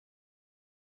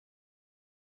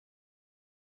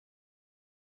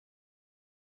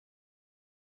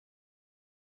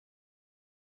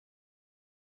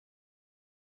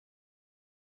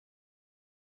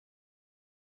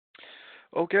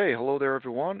Okay, hello there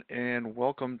everyone, and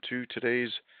welcome to today's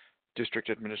District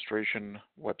Administration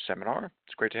Web Seminar.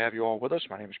 It's great to have you all with us.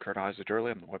 My name is Kurt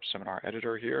Isidurley. I'm the Web Seminar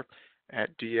Editor here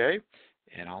at DA,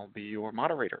 and I'll be your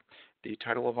moderator. The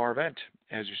title of our event,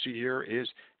 as you see here, is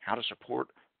How to Support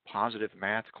Positive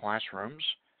Math Classrooms,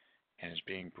 and is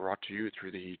being brought to you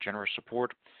through the generous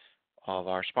support of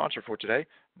our sponsor for today,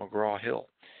 McGraw-Hill.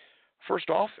 First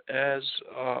off, as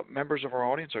members of our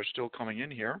audience are still coming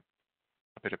in here,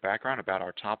 a bit of background about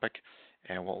our topic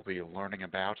and what we'll be learning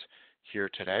about here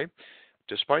today.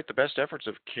 Despite the best efforts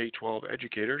of K-12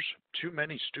 educators, too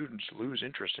many students lose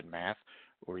interest in math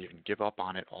or even give up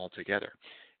on it altogether.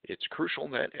 It's crucial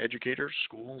that educators,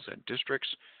 schools, and districts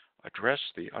address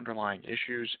the underlying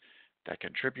issues that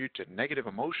contribute to negative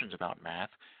emotions about math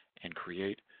and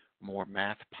create more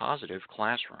math-positive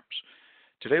classrooms.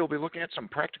 Today we'll be looking at some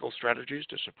practical strategies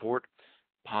to support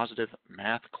positive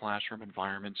math classroom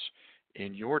environments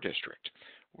in your district.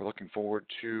 We're looking forward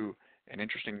to an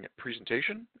interesting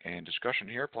presentation and discussion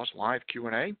here, plus live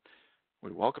Q&A.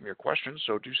 We welcome your questions,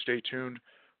 so do stay tuned.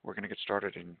 We're going to get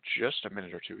started in just a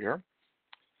minute or two here.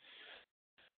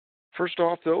 First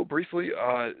off, though, briefly,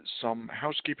 some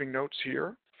housekeeping notes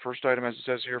here. First item, as it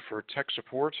says here, for tech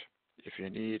support, if you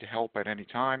need help at any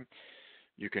time,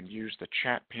 you can use the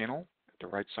chat panel at the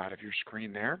right side of your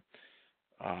screen there.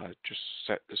 Just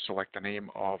select the name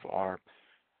of our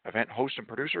event host and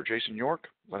producer, Jason York.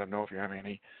 Let him know if you're having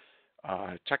any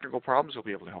technical problems. He'll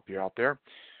be able to help you out there.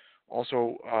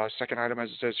 Also, second item, as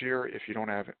it says here, if you don't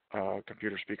have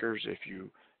computer speakers, if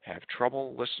you have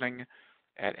trouble listening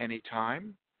at any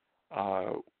time,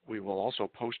 we will also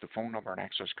post the phone number and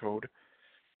access code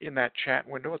in that chat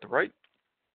window at the right.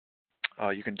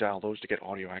 You can dial those to get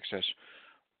audio access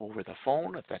over the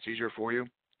phone if that's easier for you,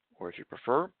 or if you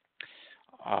prefer.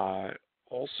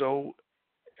 Also,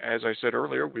 as I said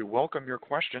earlier, we welcome your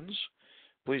questions.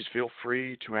 Please feel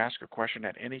free to ask a question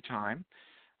at any time.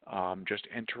 Just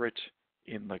enter it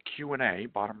in the Q&A,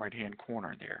 bottom right-hand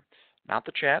corner there. Not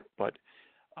the chat, but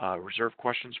reserve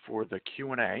questions for the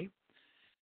Q&A.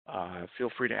 Feel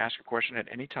free to ask a question at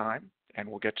any time, and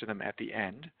we'll get to them at the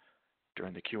end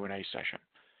during the Q&A session.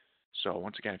 So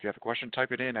once again, if you have a question,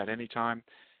 type it in at any time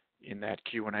in that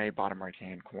Q&A, bottom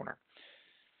right-hand corner.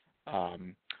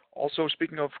 Also,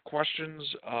 speaking of questions,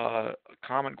 a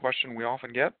common question we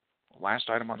often get, last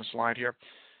item on the slide here,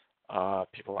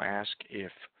 people ask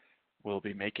if we'll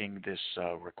be making this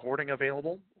recording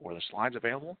available or the slides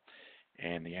available,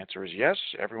 and the answer is yes.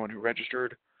 Everyone who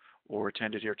registered or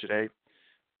attended here today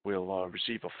will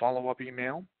receive a follow-up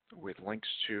email with links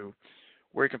to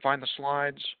where you can find the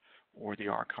slides or the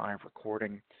archive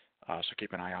recording, so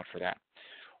keep an eye out for that.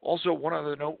 Also, one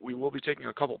other note, we will be taking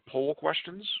a couple poll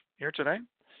questions here today.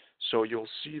 So you'll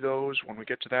see those when we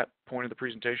get to that point of the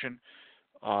presentation.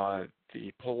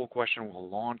 The poll question will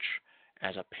launch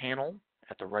as a panel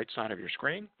at the right side of your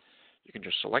screen. You can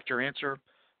just select your answer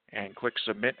and click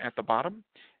Submit at the bottom.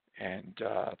 And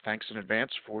thanks in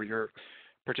advance for your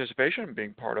participation and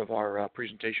being part of our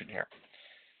presentation here.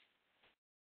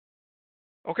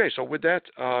 Okay, so with that,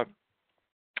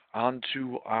 on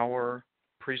to our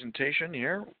presentation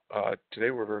here. Today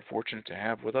we're very fortunate to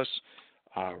have with us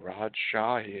Raj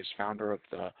Shah. He is founder of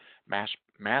the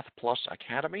Math Plus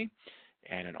Academy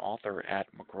and an author at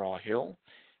McGraw-Hill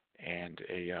and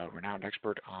a renowned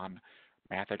expert on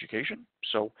math education.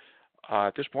 So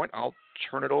at this point, I'll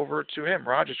turn it over to him.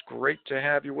 Raj, it's great to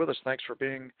have you with us. Thanks for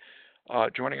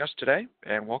joining us today,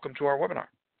 and welcome to our webinar.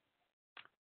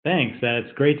 Thanks.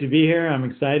 It's great to be here. I'm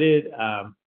excited.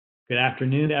 Good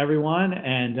afternoon to everyone,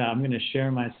 and I'm going to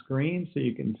share my screen so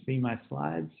you can see my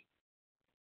slides.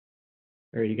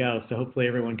 There you go. So hopefully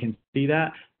everyone can see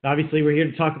that. Obviously, we're here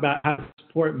to talk about how to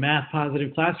support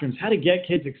math-positive classrooms, how to get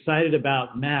kids excited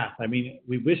about math. I mean,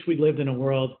 we wish we lived in a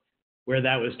world where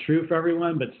that was true for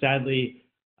everyone, but sadly,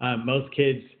 most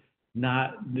kids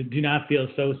do not feel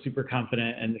so super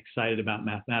confident and excited about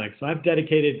mathematics. So I've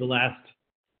dedicated the last,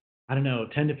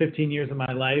 10 to 15 years of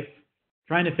my life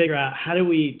trying to figure out how do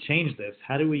we change this?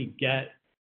 How do we get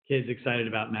kids excited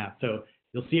about math? So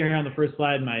you'll see here on the first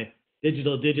slide my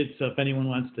digital digits. So if anyone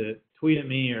wants to tweet at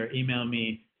me or email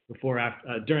me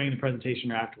during the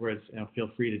presentation or afterwards, feel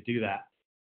free to do that.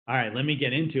 All right, let me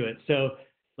get into it. So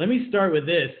let me start with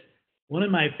this. One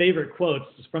of my favorite quotes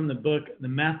is from the book, The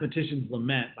Mathematician's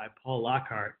Lament by Paul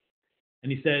Lockhart.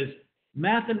 And he says,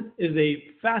 "Math is a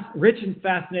rich and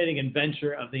fascinating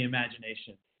adventure of the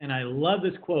imagination." And I love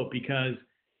this quote because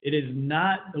it is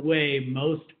not the way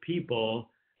most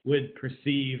people would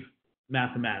perceive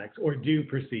mathematics or do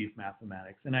perceive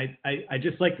mathematics. And I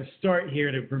just like to start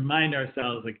here to remind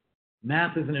ourselves, like,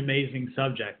 math is an amazing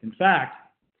subject. In fact,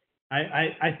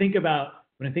 I think about,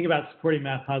 when I think about supporting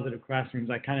math positive classrooms,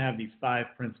 I kind of have these 5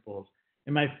 principles.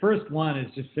 And my first one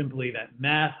is just simply that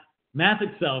math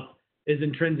itself is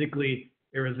intrinsically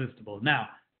irresistible. Now,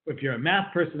 if you're a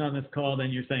math person on this call,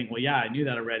 then you're saying, well, yeah, I knew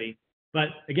that already. But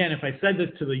again, if I said this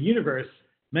to the universe,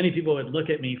 many people would look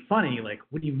at me funny, like,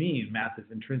 what do you mean math is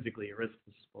intrinsically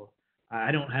irresistible?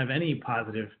 I don't have any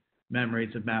positive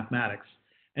memories of mathematics.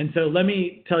 And so let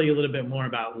me tell you a little bit more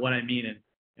about what I mean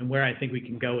and where I think we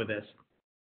can go with this.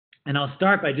 And I'll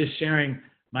start by just sharing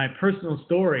my personal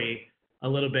story, a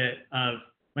little bit of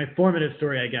my formative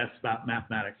story, I guess, about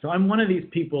mathematics. So I'm one of these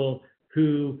people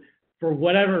who, for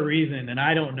whatever reason, and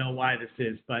I don't know why this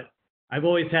is, but I've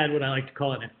always had what I like to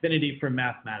call an affinity for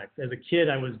mathematics. As a kid,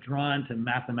 I was drawn to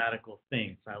mathematical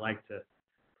things. I like to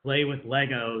play with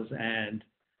Legos and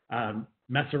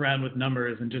mess around with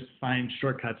numbers and just find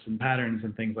shortcuts and patterns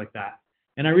and things like that.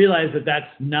 And I realized that that's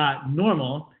not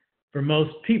normal for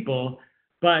most people,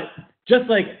 but just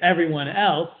like everyone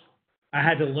else, I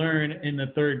had to learn in the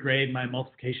 3rd grade my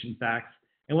multiplication facts.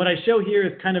 And what I show here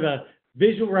is kind of a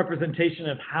visual representation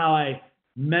of how I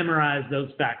memorize those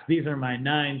facts. These are my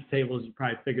 9s tables. You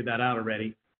probably figured that out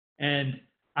already. And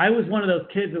I was one of those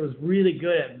kids that was really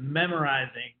good at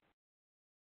memorizing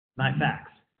my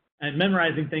facts and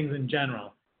memorizing things in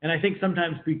general. And I think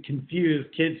sometimes we confuse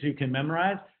kids who can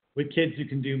memorize with kids who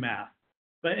can do math.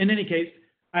 But in any case,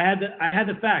 I had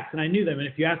the facts and I knew them. And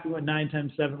if you asked me what 9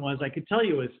 times 7 was, I could tell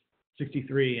you it was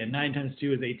 63, and 9 times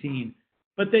 2 is 18.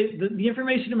 But the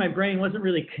information in my brain wasn't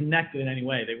really connected in any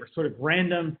way. They were sort of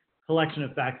random collection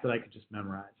of facts that I could just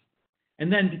memorize.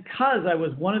 And then because I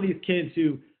was one of these kids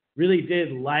who really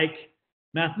did like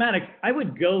mathematics, I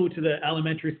would go to the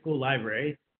elementary school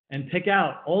library and pick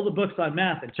out all the books on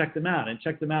math and check them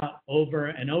out over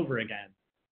and over again.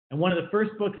 And one of the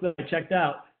first books that I checked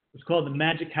out was called The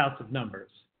Magic House of Numbers.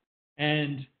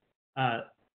 And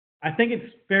I think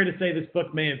it's fair to say this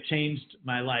book may have changed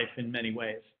my life in many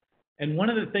ways. And one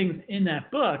of the things in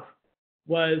that book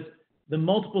was the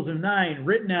multiples of 9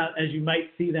 written out as you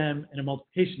might see them in a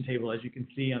multiplication table, as you can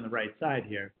see on the right side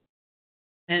here.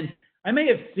 And I may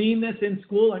have seen this in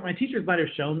school, like my teachers might have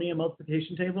shown me a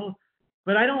multiplication table,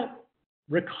 but I don't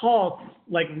recall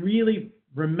like really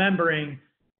remembering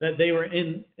that they were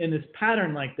in this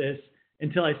pattern like this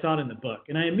until I saw it in the book.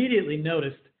 And I immediately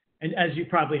noticed, and as you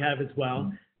probably have as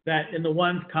well, that in the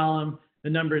 1s column, the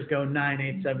numbers go 9,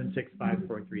 8, 7, 6, 5,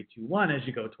 4, 3, 2, 1 as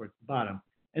you go towards the bottom.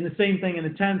 And the same thing in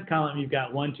the 10s column, you've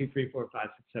got 1, 2, 3, 4, 5,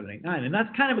 6, 7, 8, 9. And that's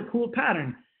kind of a cool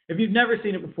pattern. If you've never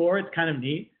seen it before, it's kind of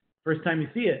neat. First time you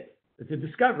see it, it's a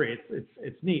discovery.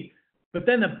 It's neat. But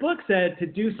then the book said to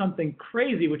do something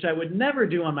crazy, which I would never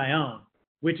do on my own,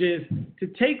 which is to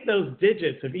take those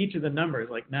digits of each of the numbers,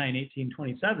 like 9, 18,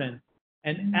 27,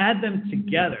 and add them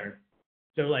together.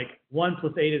 So like 1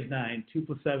 plus 8 is 9, 2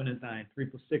 plus 7 is 9, 3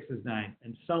 plus 6 is 9,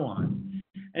 and so on.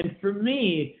 And for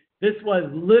me, this was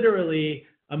literally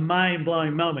a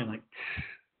mind-blowing moment. Like,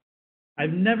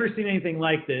 I've never seen anything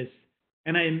like this.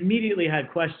 And I immediately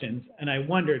had questions, and I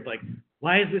wondered, like,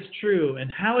 why is this true?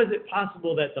 And how is it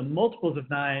possible that the multiples of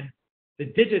 9, the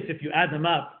digits, if you add them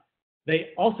up, they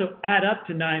also add up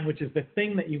to 9, which is the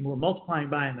thing that you were multiplying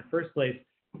by in the first place.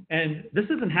 And this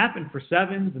doesn't happen for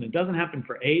 7s, and it doesn't happen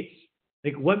for 8s.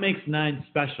 Like, what makes 9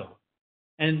 special?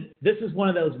 And this is one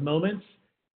of those moments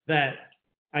that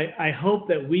I hope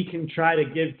that we can try to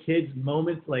give kids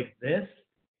moments like this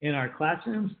in our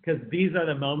classrooms, because these are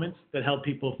the moments that help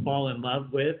people fall in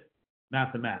love with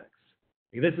mathematics.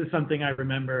 This is something I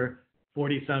remember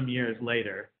 40-some years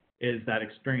later, is that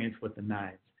experience with the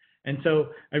 9s. And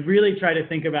so I really try to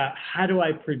think about how do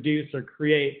I produce or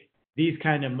create these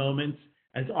kind of moments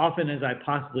as often as I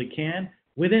possibly can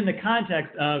within the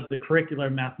context of the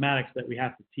curricular mathematics that we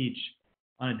have to teach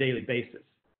on a daily basis.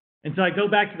 And so I go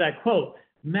back to that quote,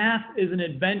 math is an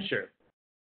adventure,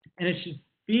 and it should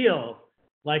feel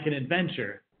like an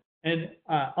adventure. And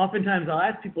oftentimes I'll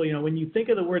ask people, when you think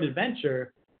of the word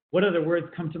adventure, what other words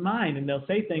come to mind? And they'll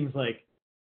say things like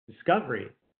discovery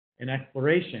and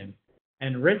exploration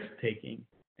and risk-taking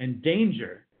and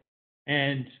danger.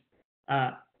 And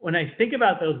when I think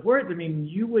about those words, I mean,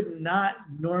 you would not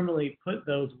normally put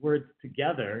those words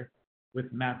together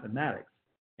with mathematics.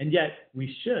 And yet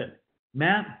we should.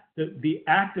 Math, the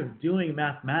act of doing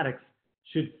mathematics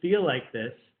should feel like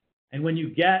this. And when you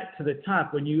get to the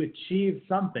top, when you achieve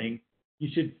something, you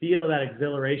should feel that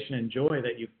exhilaration and joy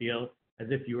that you feel as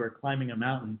if you were climbing a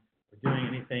mountain or doing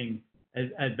anything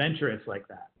adventurous like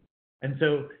that. And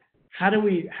so how do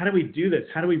we do this?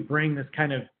 How do we bring this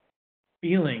kind of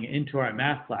feeling into our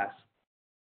math class?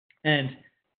 And,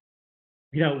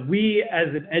 we as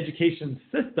an education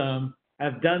system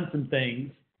have done some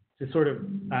things to sort of,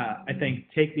 I think,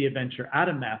 take the adventure out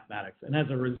of mathematics. And as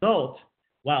a result,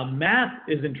 while math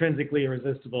is intrinsically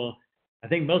irresistible, I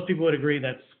think most people would agree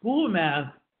that school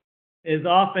math is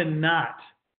often not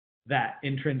that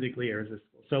intrinsically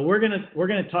irresistible. So we're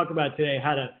gonna talk about today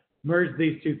how to merge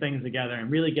these two things together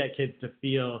and really get kids to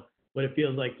feel what it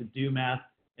feels like to do math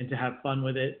and to have fun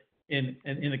with it in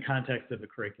the context of the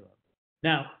curriculum.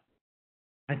 Now,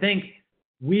 I think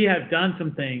we have done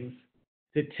some things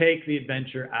to take the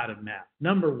adventure out of math.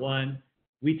 Number one,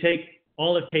 we take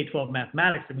all of K-12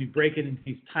 mathematics and we break it into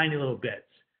these tiny little bits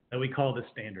that we call the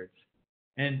standards.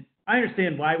 And I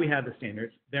understand why we have the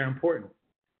standards. They're important.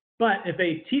 But if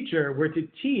a teacher were to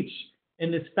teach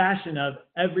in this fashion of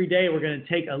every day we're going to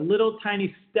take a little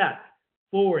tiny step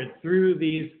forward through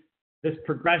this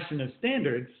progression of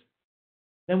standards,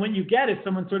 then what you get is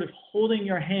someone sort of holding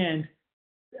your hand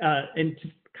and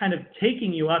kind of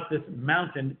taking you up this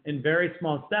mountain in very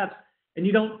small steps, and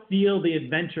you don't feel the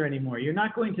adventure anymore. You're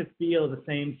not going to feel the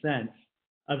same sense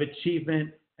of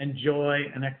achievement and joy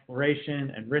and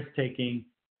exploration and risk-taking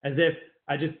as if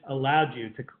I just allowed you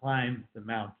to climb the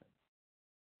mountain.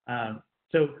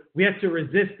 So we have to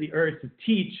resist the urge to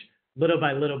teach little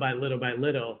by little by little by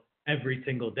little every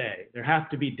single day. There have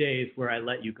to be days where I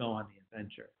let you go on the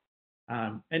adventure.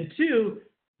 And two,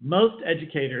 most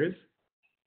educators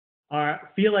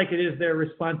feel like it is their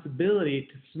responsibility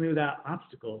to smooth out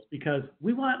obstacles because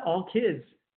we want all kids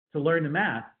to learn the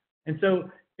math. And so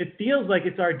it feels like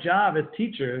it's our job as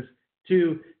teachers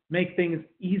to make things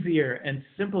easier and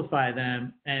simplify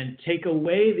them and take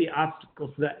away the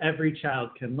obstacles so that every child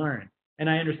can learn. And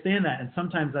I understand that, and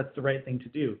sometimes that's the right thing to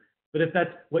do. But if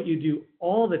that's what you do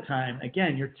all the time,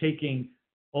 again, you're taking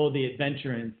all the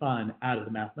adventure and fun out of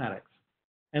the mathematics.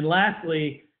 And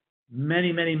lastly,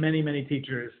 many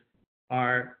teachers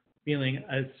are feeling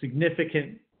a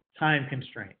significant time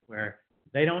constraint where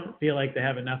they don't feel like they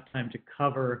have enough time to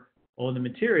cover all the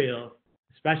material,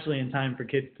 especially in time for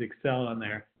kids to excel on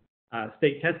their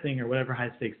state testing or whatever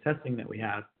high stakes testing that we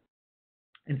have.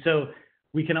 And so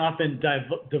we can often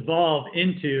devolve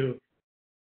into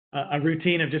a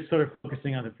routine of just sort of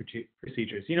focusing on the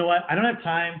procedures. You know what? I don't have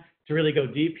time to really go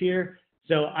deep here.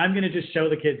 So I'm going to just show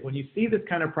the kids when you see this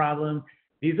kind of problem,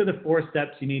 these are the 4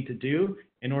 steps you need to do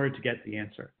in order to get the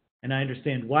answer. And I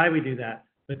understand why we do that.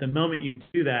 But the moment you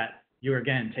do that, you're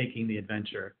again taking the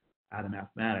adventure out of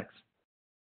mathematics.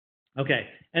 Okay,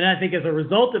 and I think as a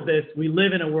result of this, we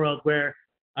live in a world where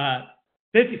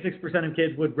 56% of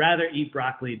kids would rather eat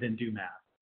broccoli than do math.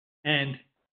 And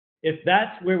if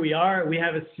that's where we are, we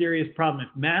have a serious problem.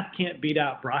 If math can't beat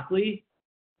out broccoli,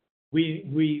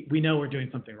 we know we're doing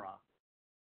something wrong.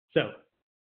 So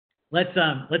let's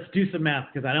do some math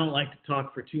because I don't like to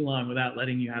talk for too long without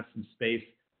letting you have some space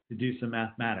to do some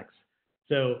mathematics.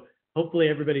 So hopefully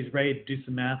everybody's ready to do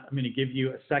some math. I'm going to give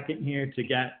you a second here to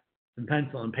get some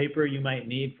pencil and paper you might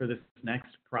need for this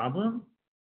next problem.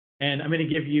 And I'm going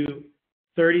to give you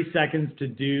 30 seconds to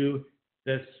do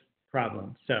this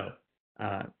problem. So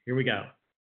here we go.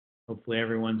 Hopefully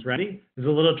everyone's ready. It's a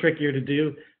little trickier to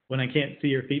do when I can't see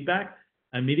your feedback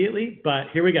immediately, but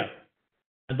here we go.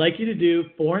 I'd like you to do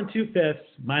 4 2/5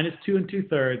 minus 2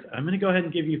 2/3. I'm going to go ahead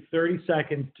and give you 30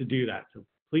 seconds to do that. So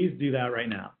please do that right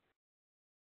now.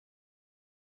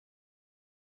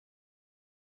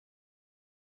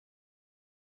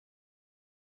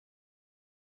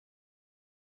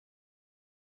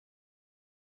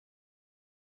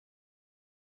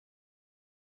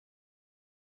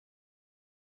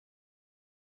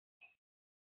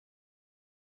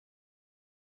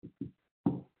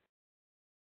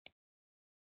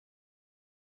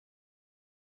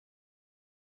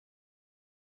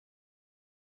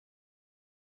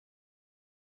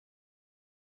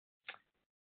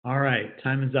 All right,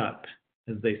 time is up,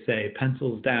 as they say,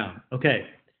 pencils down. Okay,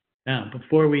 now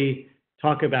before we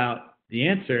talk about the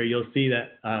answer, you'll see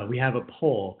that we have a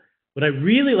poll. What I'd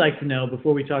really like to know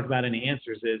before we talk about any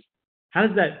answers is, how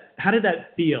did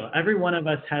that feel? Every one of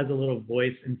us has a little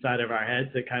voice inside of our heads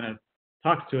that kind of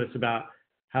talks to us about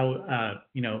how,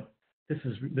 this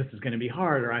is going to be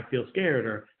hard, or I feel scared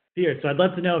or feared. So I'd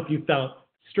love to know if you felt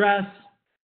stress,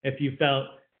 if you felt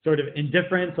sort of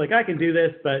indifference, like I can do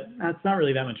this, but it's not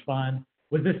really that much fun.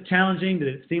 Was this challenging? Did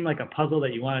it seem like a puzzle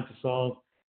that you wanted to solve?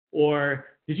 Or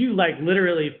did you like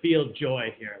literally feel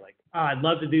joy here? Like, I'd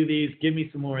love to do these. Give me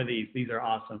some more of these. These are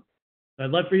awesome. So I'd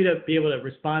love for you to be able to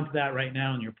respond to that right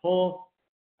now in your poll.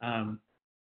 And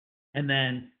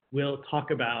then we'll talk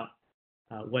about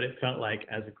what it felt like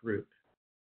as a group.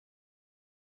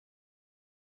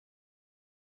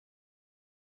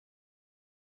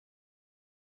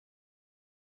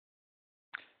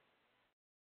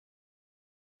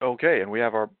 Okay, and we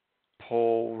have our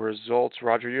poll results.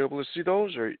 Roger, are you able to see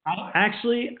those? Or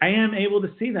Actually, I am able to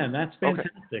see them. That's okay,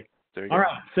 fantastic. there you All go.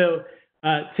 right. So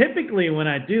typically when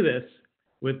I do this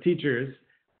with teachers,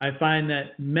 I find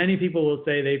that many people will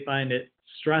say they find it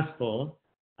stressful,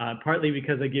 partly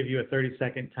because I give you a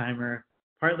 30-second timer,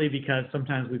 partly because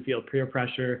sometimes we feel peer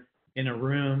pressure in a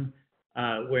room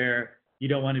where you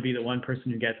don't want to be the one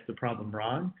person who gets the problem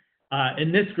wrong.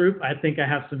 In this group, I think I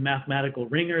have some mathematical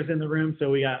ringers in the room, so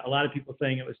we got a lot of people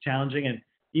saying it was challenging, and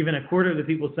even a quarter of the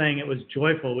people saying it was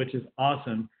joyful, which is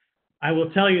awesome. I will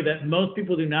tell you that most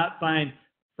people do not find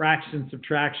fraction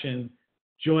subtraction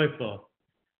joyful.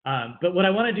 But what I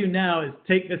want to do now is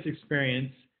take this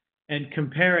experience and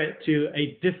compare it to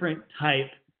a different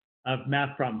type of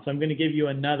math problem. So I'm going to give you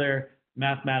another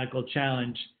mathematical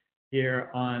challenge here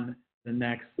on the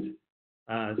next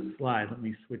slide. Let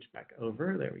me switch back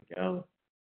over. There we go.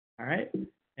 All right.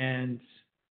 And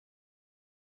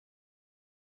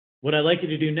what I'd like you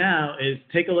to do now is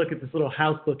take a look at this little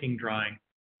house looking drawing.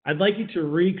 I'd like you to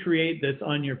recreate this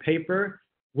on your paper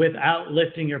without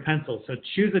lifting your pencil. So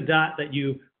choose a dot that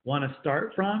you want to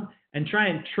start from and try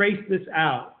and trace this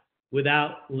out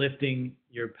without lifting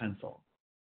your pencil.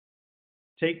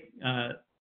 Take 10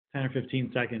 or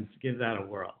 15 seconds to give that a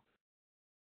whirl.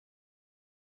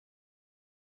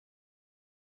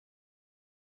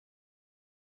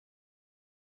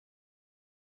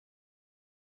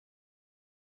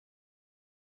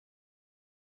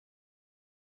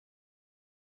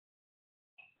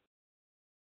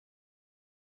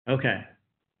 Okay.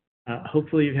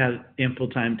 Hopefully you've had ample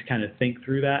time to kind of think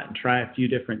through that and try a few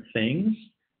different things.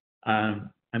 I'm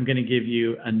going to give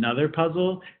you another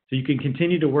puzzle so you can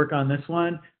continue to work on this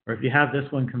one, or if you have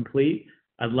this one complete,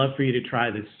 I'd love for you to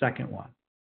try this second one,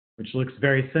 which looks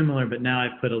very similar, but now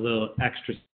I've put a little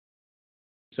extra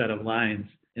set of lines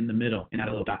in the middle and add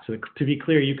a little dot. So to be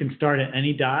clear, you can start at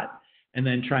any dot and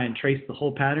then try and trace the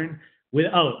whole pattern with,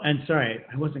 oh, and sorry,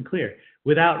 I wasn't clear,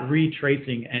 without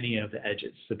retracing any of the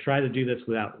edges. So try to do this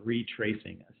without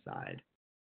retracing a side.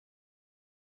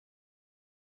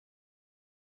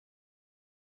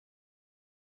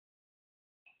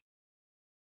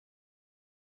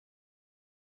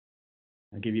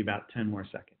 I'll give you about 10 more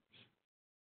seconds.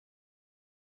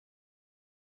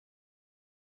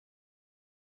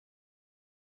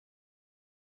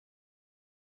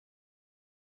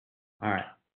 All right.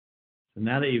 So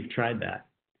now that you've tried that,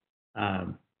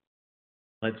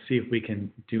 let's see if we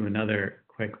can do another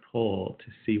quick poll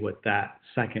to see what that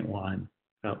second one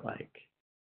felt like.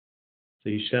 So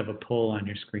you should have a poll on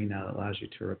your screen now that allows you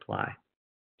to reply.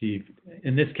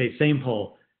 In this case, same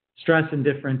poll, stress,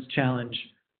 indifference, challenge,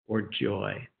 or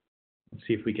joy. Let's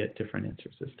see if we get different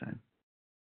answers this time.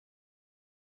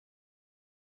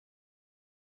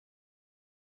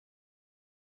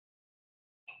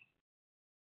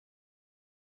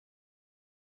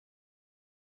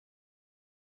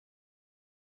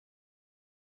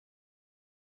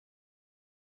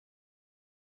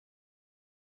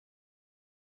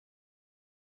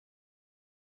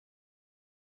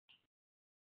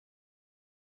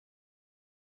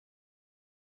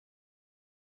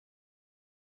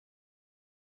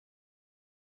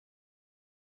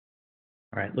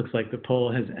 All right, looks like the poll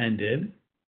has ended.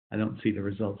 I don't see the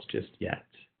results just yet.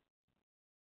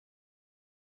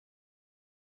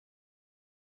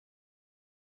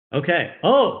 Okay.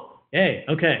 Oh, hey,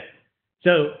 okay.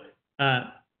 So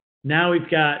now we've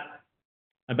got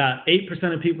about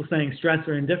 8% of people saying stress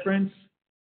or indifference,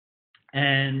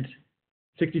 and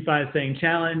 65 saying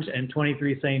challenge, and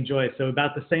 23 saying joy. So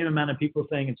about the same amount of people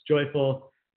saying it's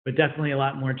joyful, but definitely a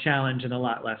lot more challenge and a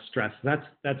lot less stress.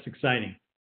 That's exciting.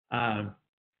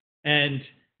 And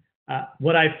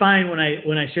what I find when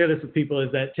I share this with people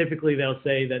is that typically they'll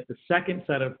say that the second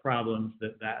set of problems,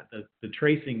 the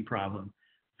tracing problem,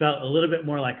 felt a little bit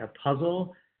more like a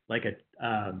puzzle, like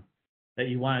that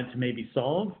you wanted to maybe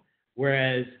solve,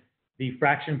 whereas the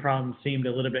fraction problem seemed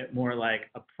a little bit more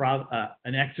like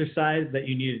an exercise that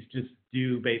you needed to just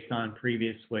do based on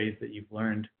previous ways that you've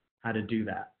learned how to do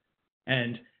that.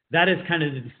 And that is kind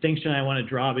of the distinction I want to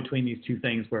draw between these two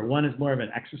things, where one is more of an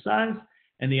exercise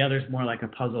and the other is more like a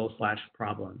puzzle /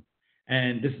 problem.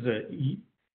 And this is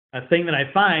a thing that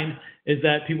I find is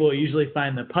that people usually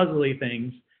find the puzzly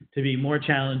things to be more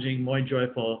challenging, more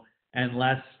joyful, and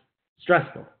less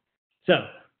stressful. So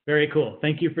very cool.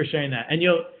 Thank you for sharing that. And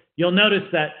you'll notice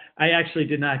that I actually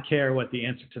did not care what the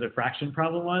answer to the fraction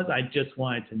problem was. I just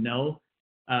wanted to know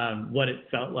what it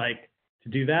felt like to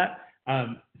do that.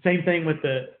 Same thing with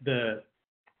the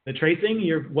tracing.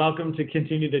 You're welcome to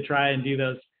continue to try and do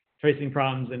those tracing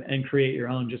problems and create your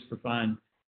own just for fun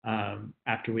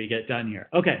after we get done here.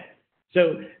 Okay,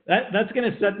 So that's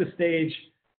going to set the stage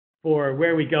for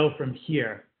where we go from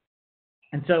here.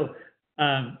 And so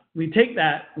we take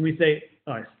that and we say,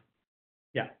 oh,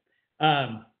 yeah.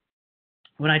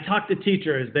 When I talk to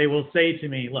teachers, they will say to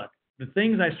me, look, the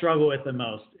things I struggle with the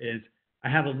most is I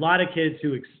have a lot of kids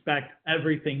who expect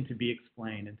everything to be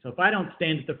explained. And so if I don't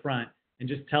stand at the front and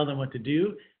just tell them what to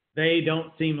do, they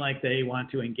don't seem like they want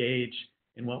to engage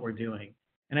in what we're doing.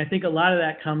 And I think a lot of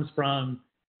that comes from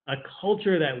a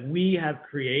culture that we have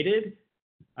created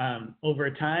over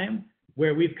time,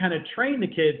 where we've kind of trained the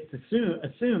kids to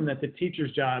assume that the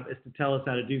teacher's job is to tell us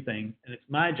how to do things, and it's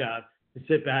my job to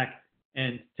sit back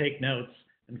and take notes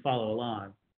and follow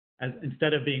along,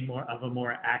 instead of being more of a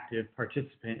more active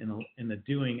participant in the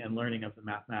doing and learning of the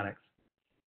mathematics.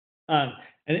 And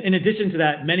in addition to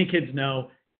that, many kids know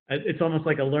it's almost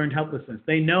like a learned helplessness.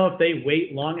 They know if they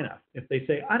wait long enough, if they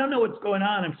say, I don't know what's going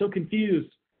on, I'm so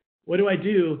confused, what do I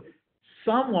do?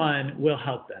 Someone will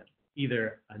help them,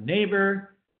 either a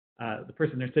neighbor, the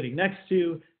person they're sitting next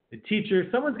to, the teacher.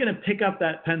 Someone's going to pick up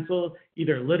that pencil,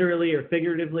 either literally or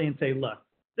figuratively, and say, look,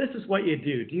 this is what you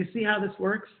do. Do you see how this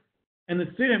works? And the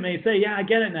student may say, yeah, I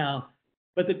get it now.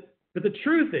 But the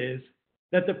truth is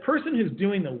that the person who's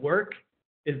doing the work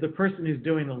is the person who's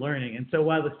doing the learning. And so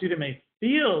while the student may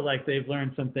feel like they've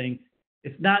learned something,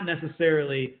 it's not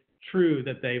necessarily true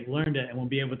that they've learned it and will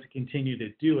be able to continue to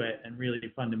do it and really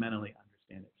fundamentally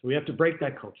understand it. So we have to break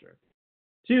that culture.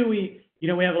 Two, we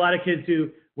have a lot of kids who,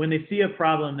 when they see a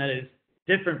problem that is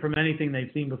different from anything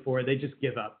they've seen before, they just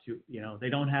give up. They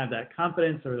don't have that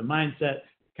confidence or the mindset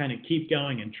to kind of keep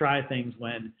going and try things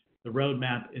when the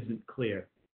roadmap isn't clear.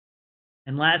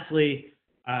 And lastly,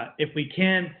 if we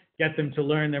can get them to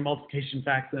learn their multiplication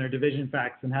facts and their division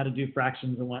facts and how to do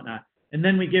fractions and whatnot, and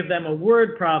then we give them a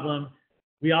word problem,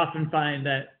 we often find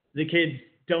that the kids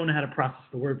don't know how to process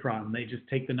the word problem. They just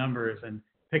take the numbers and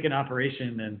pick an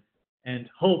operation and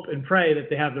hope and pray that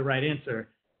they have the right answer.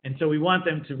 And so we want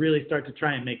them to really start to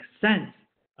try and make sense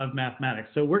of mathematics.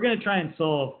 So we're going to try and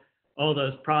solve all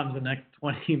those problems in the next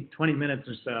 20 minutes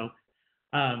or so.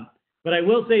 But I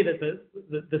will say that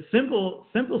the simple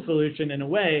solution, in a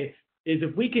way, is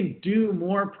if we can do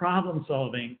more problem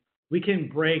solving, we can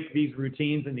break these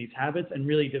routines and these habits and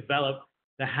really develop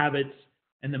the habits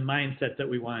and the mindset that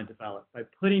we want to develop by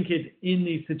putting kids in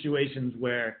these situations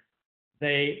where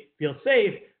they feel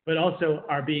safe, but also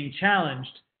are being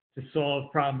challenged to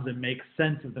solve problems and make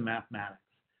sense of the mathematics.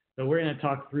 So we're going to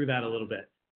talk through that a little bit.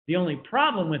 The only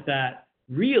problem with that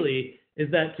really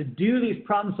is that to do these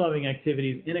problem-solving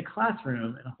activities in a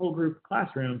classroom, in a whole group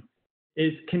classroom,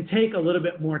 can take a little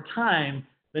bit more time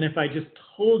than if I just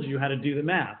told you how to do the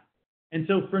math. And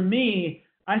so for me,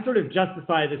 I sort of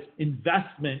justify this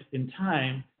investment in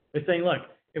time by saying, look,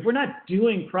 if we're not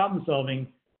doing problem solving,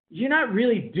 you're not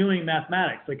really doing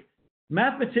mathematics. Like,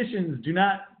 mathematicians do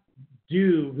not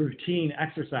do routine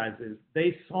exercises.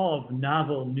 They solve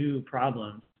novel new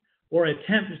problems, or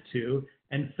attempt to,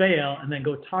 and fail, and then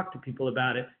go talk to people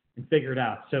about it and figure it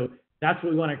out. So that's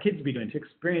what we want our kids to be doing, to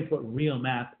experience what real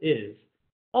math is.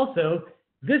 Also,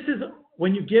 this is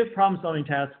when you give problem solving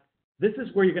tasks, this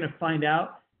is where you're going to find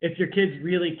out if your kids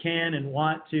really can and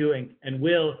want to and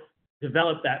will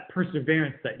develop that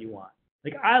perseverance that you want.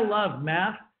 Like, I love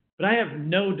math, but I have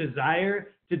no desire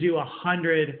to do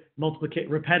 100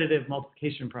 repetitive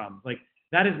multiplication problems. Like,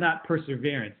 that is not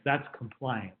perseverance, that's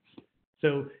compliance.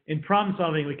 So in problem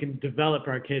solving, we can develop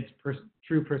our kids'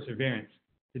 true perseverance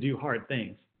to do hard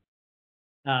things.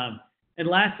 And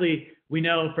lastly, we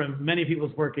know from many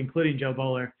people's work, including Joe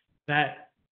Bowler, that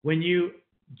when you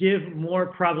give more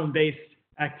problem-based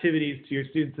activities to your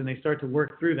students and they start to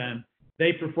work through them,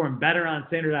 they perform better on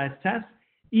standardized tests,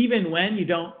 even when you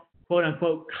don't, quote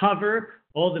unquote, cover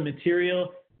all the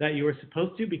material that you were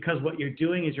supposed to, because what you're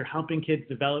doing is you're helping kids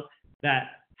develop that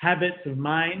habits of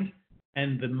mind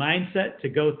and the mindset to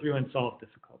go through and solve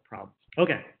difficult problems.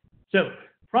 Okay, so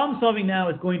problem solving now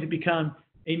is going to become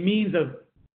a means of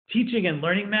teaching and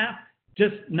learning math,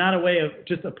 just not a way of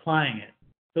just applying it.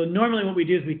 So normally what we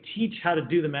do is we teach how to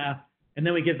do the math, and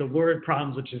then we give the word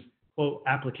problems, which is, quote,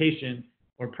 application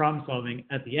or problem solving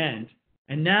at the end.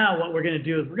 And now what we're going to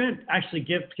do is we're going to actually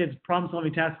give kids problem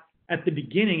solving tasks at the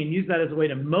beginning and use that as a way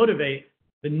to motivate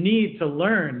the need to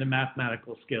learn the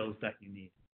mathematical skills that you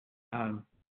need.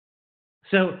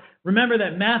 So remember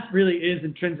that math really is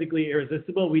intrinsically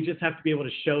irresistible. We just have to be able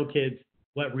to show kids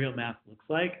what real math looks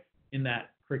like in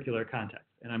that curricular context.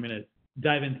 And I'm going to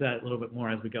dive into that a little bit more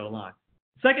as we go along.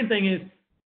 The second thing is,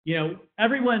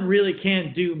 everyone really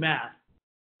can do math.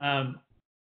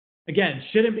 Again,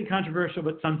 shouldn't be controversial,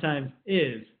 but sometimes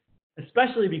is,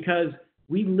 especially because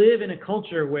we live in a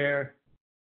culture where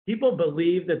People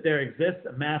believe that there exists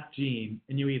a math gene,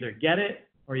 and you either get it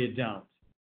or you don't.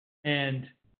 And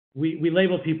we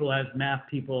label people as math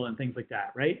people and things like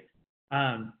that, right?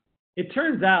 It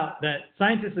turns out that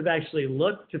scientists have actually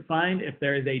looked to find if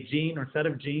there is a gene or set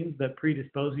of genes that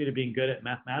predispose you to being good at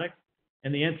mathematics.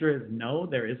 And the answer is no,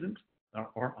 there isn't,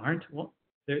 or aren't. Well,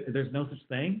 there's no such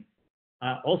thing.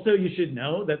 Also, you should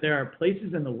know that there are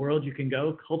places in the world you can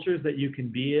go, cultures that you can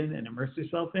be in and immerse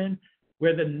yourself in,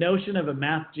 where the notion of a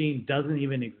math gene doesn't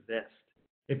even exist.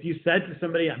 If you said to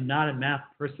somebody, I'm not a math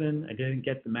person, I didn't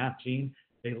get the math gene,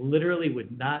 they literally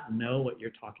would not know what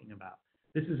you're talking about.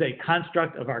 This is a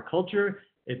construct of our culture.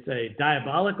 It's a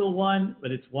diabolical one,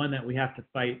 but it's one that we have to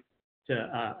fight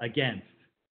against.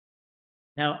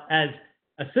 Now, as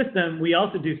a system, we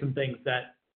also do some things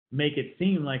that make it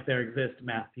seem like there exist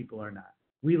math people or not.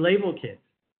 We label kids.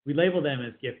 We label them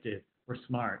as gifted or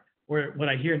smart. Or what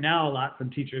I hear now a lot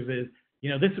from teachers is,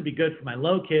 this would be good for my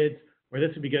low kids, or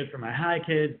this would be good for my high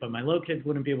kids, but my low kids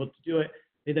wouldn't be able to do it.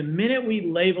 The minute we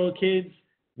label kids,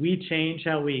 we change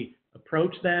how we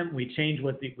approach them. We change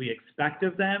what we expect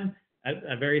of them at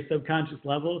a very subconscious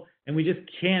level, and we just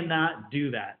cannot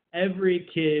do that. Every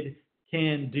kid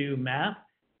can do math.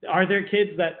 Are there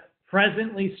kids that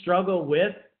presently struggle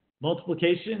with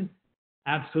multiplication?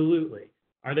 Absolutely.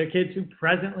 Are there kids who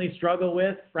presently struggle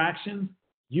with fractions?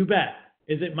 You bet.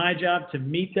 Is it my job to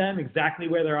meet them exactly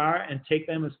where they are and take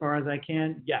them as far as I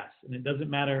can? Yes. And it doesn't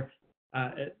matter.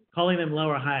 Calling them low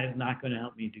or high is not going to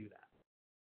help me do that.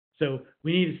 So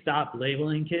we need to stop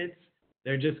labeling kids.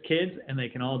 They're just kids, and they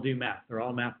can all do math. They're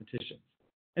all mathematicians.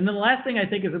 And then the last thing I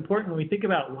think is important when we think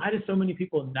about why do so many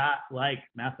people not like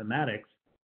mathematics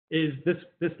is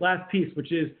this last piece,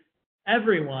 which is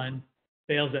everyone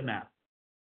fails at math.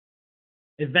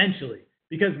 Eventually,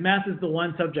 because math is the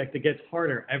one subject that gets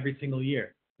harder every single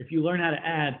year. If you learn how to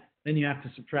add, then you have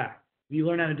to subtract. If you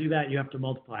learn how to do that, you have to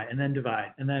multiply and then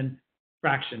divide and then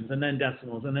fractions and then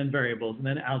decimals and then variables and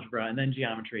then algebra and then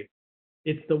geometry.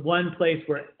 It's the one place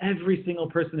where every single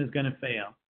person is going to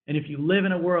fail. And if you live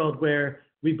in a world where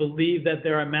we believe that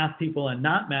there are math people and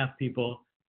not math people,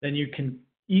 then you can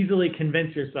easily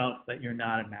convince yourself that you're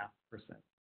not a math person.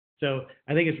 So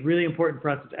I think it's really important for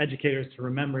us as educators to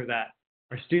remember that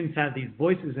our students have these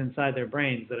voices inside their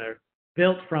brains that are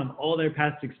built from all their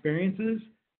past experiences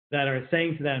that are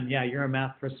saying to them, yeah, you're a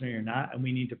math person or you're not, and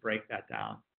we need to break that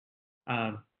down.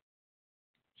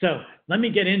 So let me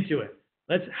get into it.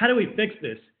 How do we fix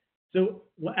this? So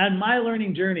on my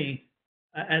learning journey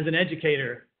as an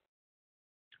educator,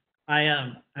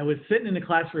 I was sitting in the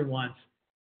classroom once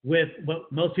with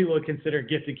what most people would consider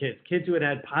gifted kids who had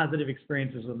had positive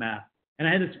experiences with math. And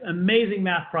I had this amazing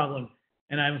math problem.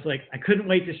 And I was like, I couldn't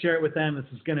wait to share it with them.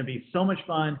 This is going to be so much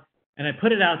fun. And I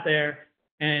put it out there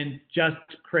and just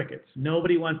crickets.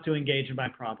 Nobody wants to engage in my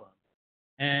problem.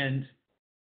 And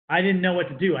I didn't know what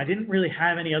to do. I didn't really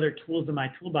have any other tools in my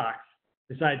toolbox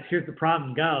besides here's the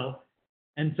problem, go.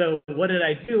 And so what did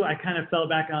I do? I kind of fell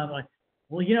back on like,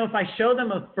 well, if I show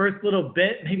them a first little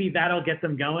bit, maybe that'll get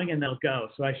them going and they'll go.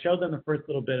 So I showed them the first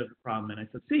little bit of the problem. And I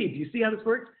said, do you see how this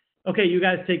works? Okay, you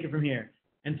guys take it from here.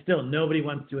 And still nobody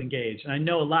wants to engage. And I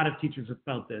know a lot of teachers have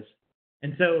felt this.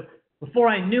 And so before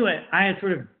I knew it, I had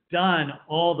sort of done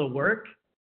all the work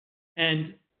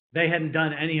and they hadn't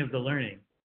done any of the learning.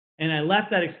 And I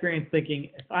left that experience thinking,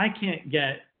 if I can't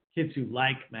get kids who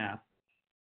like math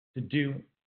to do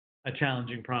a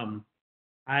challenging problem,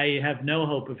 I have no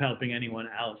hope of helping anyone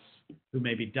else who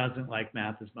maybe doesn't like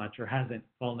math as much or hasn't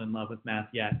fallen in love with math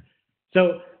yet.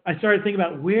 So I started thinking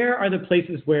about where are the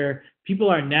places where people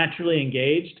are naturally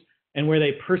engaged and where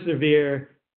they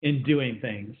persevere in doing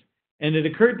things. And it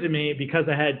occurred to me, because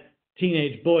I had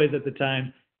teenage boys at the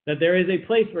time, that there is a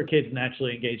place where kids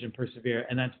naturally engage and persevere,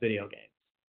 and that's video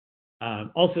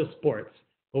games. Also sports,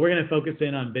 but we're going to focus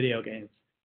in on video games.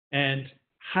 And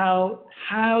how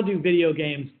do video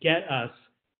games get us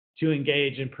to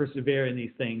engage and persevere in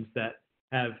these things that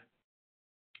have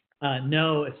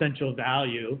no essential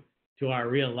value to our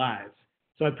real lives?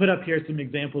 So I put up here some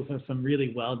examples of some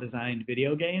really well-designed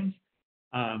video games.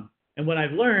 And what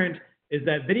I've learned is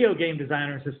that video game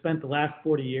designers have spent the last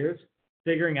 40 years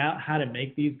figuring out how to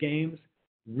make these games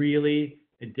really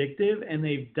addictive, and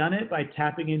they've done it by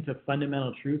tapping into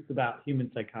fundamental truths about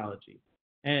human psychology.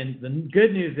 And the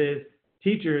good news is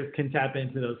teachers can tap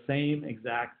into those same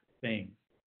exact things.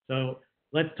 So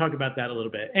let's talk about that a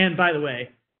little bit. And by the way,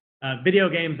 video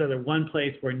games are the one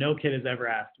place where no kid has ever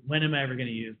asked, when am I ever going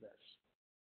to use this?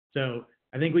 So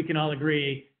I think we can all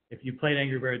agree, if you played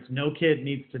Angry Birds, no kid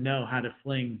needs to know how to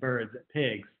fling birds at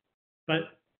pigs.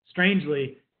 But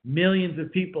strangely, millions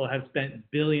of people have spent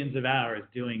billions of hours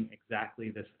doing exactly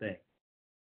this thing.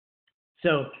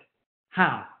 So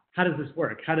how? How does this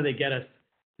work? How do they get us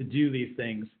to do these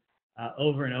things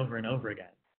over and over and over again?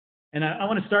 And I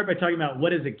want to start by talking about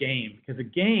what is a game, because a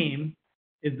game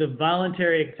is the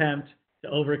voluntary attempt to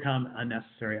overcome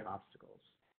unnecessary obstacles.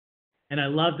 And I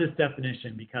love this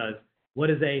definition because what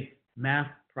is a math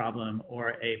problem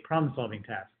or a problem-solving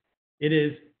task? It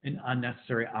is an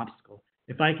unnecessary obstacle.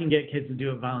 If I can get kids to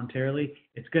do it voluntarily,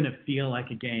 it's going to feel like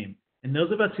a game. And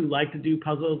those of us who like to do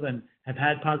puzzles and have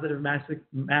had positive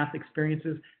math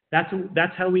experiences,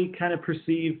 that's how we kind of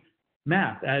perceive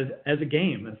math, as a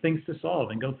game, as things to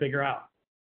solve and go figure out.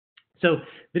 So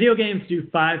video games do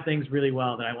 5 things really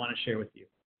well that I want to share with you.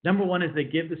 Number 1 is they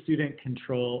give the student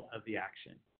control of the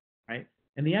action, right?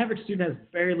 And the average student has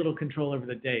very little control over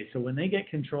the day. So when they get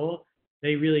control,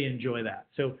 they really enjoy that.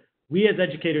 So we as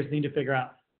educators need to figure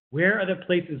out, where are the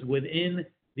places within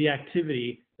the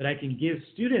activity that I can give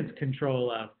students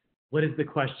control of? What is the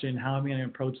question? How am I going to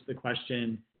approach the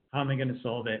question? How am I going to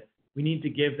solve it? We need to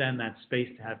give them that space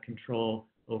to have control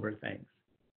over things.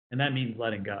 And that means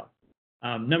letting go.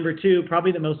 Number 2,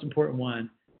 probably the most important one,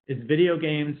 is video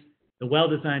games, the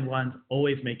well-designed ones,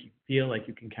 always make you feel like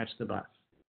you can catch the bus.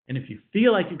 And if you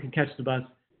feel like you can catch the bus,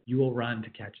 you will run to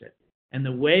catch it. And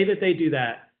the way that they do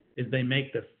that is they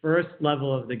make the first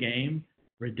level of the game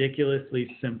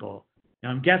ridiculously simple. Now,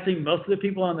 I'm guessing most of the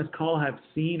people on this call have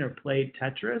seen or played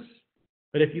Tetris,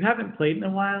 but if you haven't played in a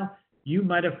while, you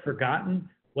might have forgotten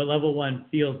what level 1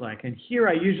 feels like. And here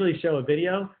I usually show a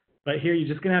video, but here you're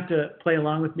just going to have to play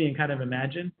along with me and kind of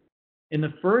imagine. In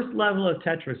the first level of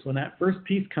Tetris, when that first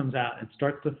piece comes out and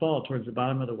starts to fall towards the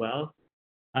bottom of the well,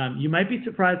 you might be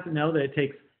surprised to know that it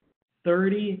takes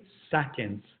 30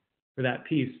 seconds for that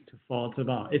piece to fall to the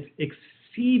bottom. It's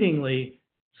exceedingly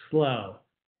slow.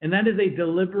 And that is a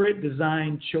deliberate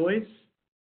design choice,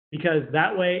 because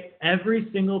that way every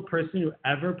single person who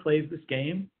ever plays this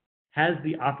game has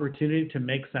the opportunity to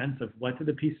make sense of what do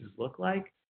the pieces look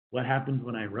like, what happens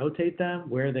when I rotate them,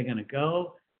 where are they going to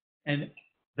go, and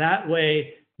that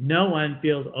way no one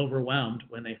feels overwhelmed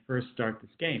when they first start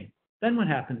this game. Then what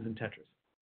happens in Tetris?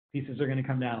 Pieces are going to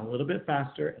come down a little bit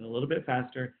faster and a little bit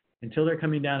faster until they're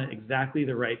coming down at exactly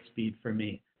the right speed for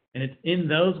me. And it's in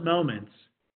those moments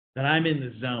that I'm in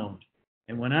the zone.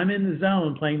 And when I'm in the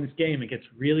zone playing this game, it gets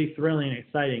really thrilling and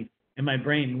exciting, and my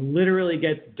brain literally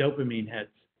gets dopamine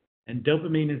hits. And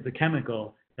dopamine is the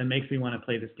chemical that makes me want to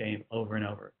play this game over and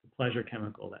over, the pleasure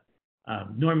chemical that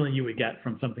normally you would get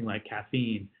from something like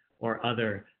caffeine or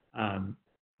other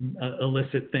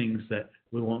illicit things that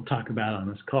we won't talk about on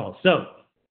this call. So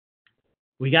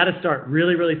we got to start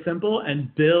really, really simple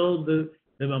and build the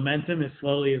momentum as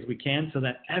slowly as we can so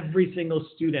that every single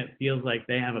student feels like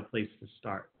they have a place to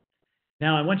start.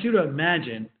 Now, I want you to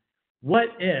imagine, what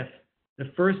if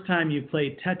the first time you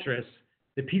played Tetris,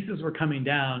 the pieces were coming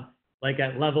down like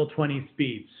at level 20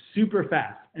 speed, super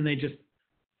fast, and they just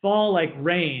fall like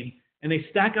rain, and they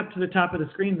stack up to the top of the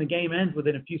screen, and the game ends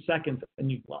within a few seconds,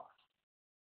 and you've lost.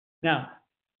 Now,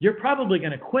 you're probably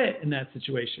going to quit in that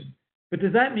situation, but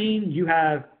does that mean you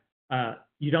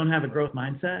don't have a growth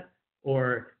mindset,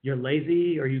 or you're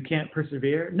lazy, or you can't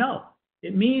persevere? No,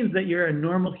 it means that you're a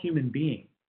normal human being.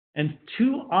 And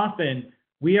too often,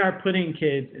 we are putting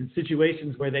kids in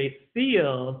situations where they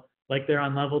feel like they're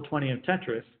on level 20 of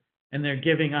Tetris, and they're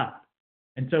giving up.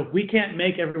 And so if we can't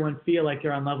make everyone feel like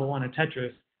they're on level 1 of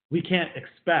Tetris, we can't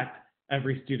expect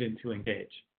every student to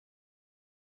engage.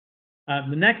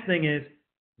 The next thing is,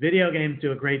 video games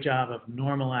do a great job of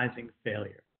normalizing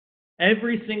failure.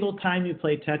 Every single time you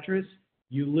play Tetris,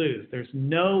 you lose. There's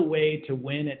no way to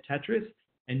win at Tetris,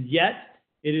 and yet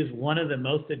it is one of the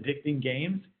most addicting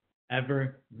games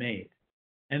ever made.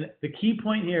 And the key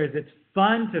point here is it's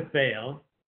fun to fail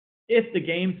if the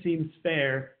game seems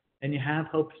fair and you have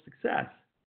hope of success.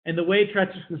 And the way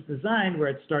Tetris is designed, where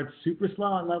it starts super slow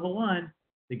on level 1,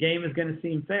 the game is going to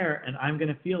seem fair, and I'm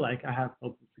going to feel like I have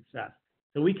hope of success.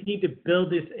 So we need to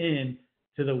build this in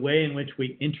to the way in which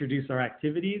we introduce our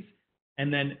activities,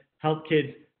 and then help kids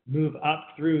move up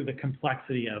through the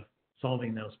complexity of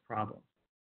solving those problems.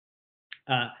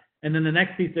 And then the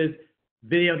next piece is,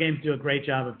 video games do a great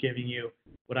job of giving you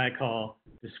what I call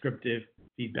descriptive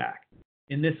feedback.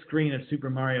 In this screen of Super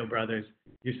Mario Brothers,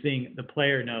 you're seeing the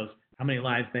player knows how many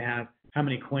lives they have, how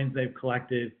many coins they've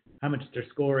collected, how much their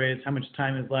score is, how much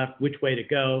time is left, which way to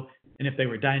go, and if they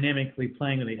were dynamically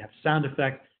playing, they'd have sound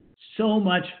effects. So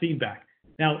much feedback.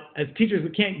 Now, as teachers, we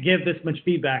can't give this much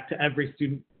feedback to every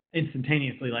student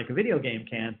instantaneously like a video game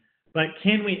can, but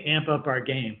can we amp up our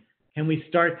game? Can we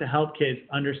start to help kids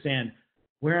understand,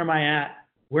 where am I at?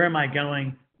 Where am I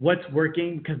going? What's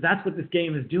working? Because that's what this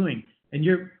game is doing. And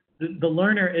the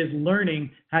learner is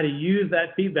learning how to use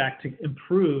that feedback to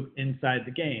improve inside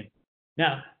the game.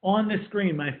 Now, on the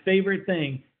screen, my favorite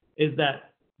thing is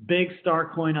that big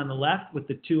star coin on the left with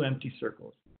the 2 empty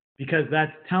circles, because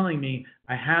that's telling me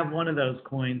I have one of those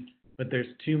coins, but there's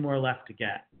 2 more left to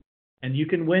get. And you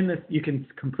can win this, you can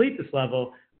complete this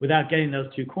level without getting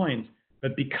those 2 coins.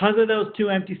 But because of those 2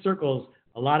 empty circles,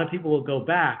 a lot of people will go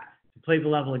back to play the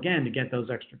level again to get those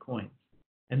extra coins.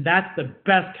 And that's the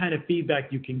best kind of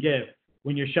feedback you can give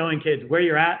when you're showing kids where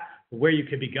you're at, where you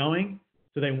could be going,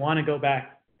 so they want to go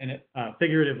back and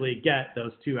figuratively get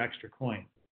those 2 extra coins.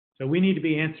 So we need to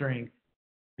be answering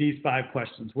these 5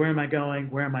 questions. Where am I going?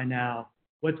 Where am I now?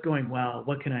 What's going well?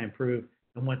 What can I improve?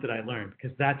 And what did I learn?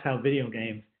 Because that's how video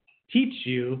games teach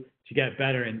you to get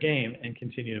better in game and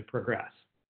continue to progress.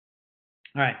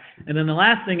 All right. And then the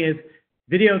last thing is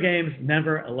video games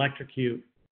never electrocute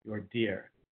your deer.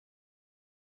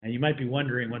 And you might be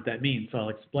wondering what that means, so I'll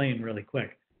explain really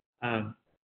quick. A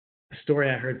story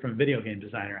I heard from a video game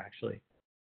designer, actually.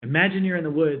 Imagine you're in the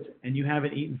woods and you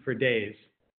haven't eaten for days,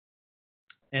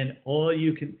 and all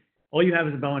you have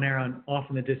is a bow and arrow, and off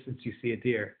in the distance you see a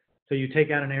deer. So you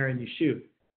take out an arrow and you shoot,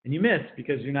 and you miss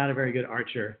because you're not a very good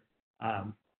archer.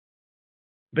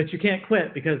 But you can't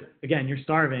quit because, again, you're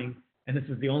starving, and this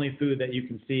is the only food that you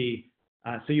can see.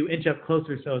 So you inch up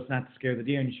closer so it's not to scare the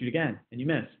deer, and you shoot again, and you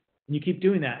miss. And you keep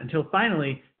doing that until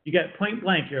finally you get point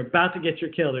blank. You're about to get your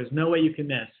kill. There's no way you can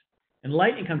miss. And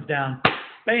lightning comes down,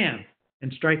 bam,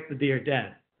 and strikes the deer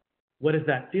dead. What does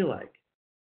that feel like?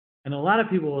 And a lot of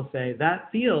people will say that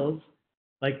feels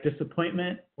like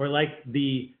disappointment, or like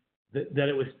that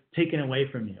it was taken away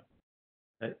from you,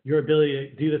 that your ability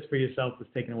to do this for yourself was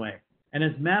taken away. And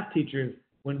as math teachers,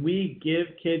 when we give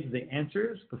kids the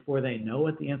answers before they know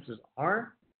what the answers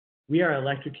are, we are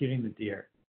electrocuting the deer.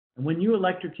 And when you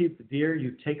electrocute the deer,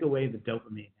 you take away the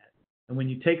dopamine hit. And when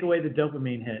you take away the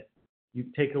dopamine hit, you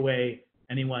take away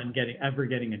anyone ever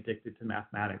getting addicted to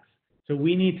mathematics. So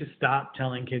we need to stop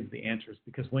telling kids the answers,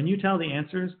 because when you tell the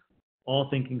answers, all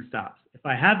thinking stops. If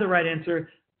I have the right answer,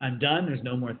 I'm done. There's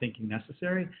no more thinking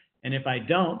necessary. And if I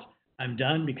don't, I'm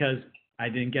done because I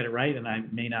didn't get it right and I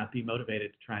may not be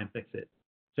motivated to try and fix it.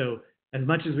 So as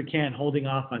much as we can, holding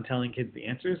off on telling kids the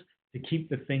answers to keep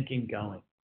the thinking going.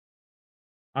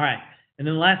 All right. And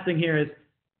then the last thing here is,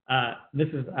 this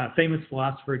is a famous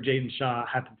philosopher, Raj Shah,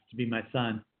 happens to be my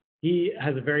son. He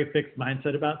has a very fixed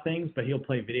mindset about things, but he'll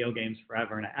play video games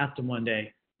forever. And I asked him one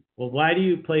day, well, why do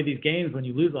you play these games when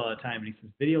you lose all the time? And he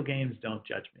says, video games don't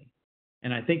judge me.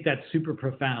 And I think that's super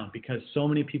profound, because so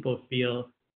many people feel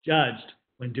judged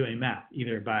when doing math,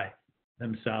 either by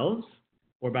themselves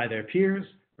or by their peers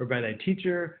or by their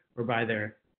teacher or by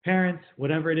their parents,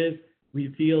 whatever it is.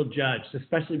 We feel judged,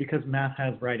 especially because math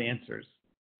has right answers.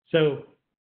 So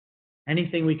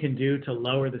anything we can do to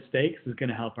lower the stakes is going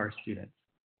to help our students.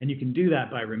 And you can do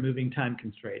that by removing time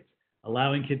constraints,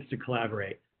 allowing kids to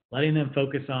collaborate, letting them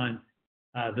focus on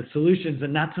the solutions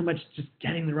and not so much just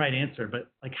getting the right answer,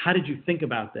 but like, how did you think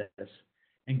about this?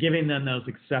 And giving them those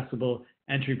accessible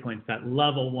entry points, that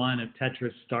level 1 of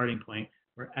Tetris starting point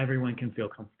where everyone can feel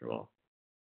comfortable.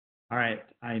 All right,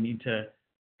 I need to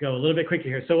go a little bit quicker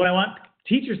here. So what I want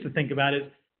teachers to think about is,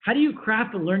 how do you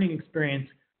craft a learning experience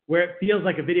where it feels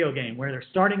like a video game, where they're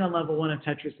starting on level 1 of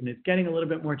Tetris and it's getting a little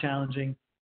bit more challenging,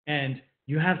 and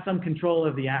you have some control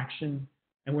of the action,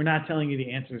 and we're not telling you the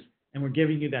answers, and we're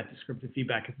giving you that descriptive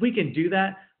feedback. If we can do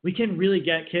that, we can really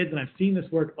get kids, and I've seen this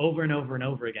work over and over and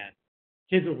over again.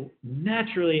 Kids will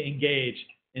naturally engage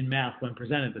in math when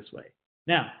presented this way.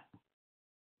 Now,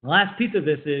 the last piece of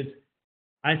this is,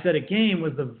 I said a game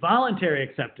was the voluntary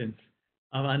acceptance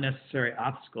of unnecessary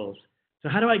obstacles. So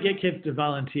how do I get kids to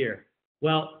volunteer?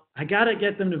 Well, I got to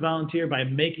get them to volunteer by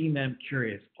making them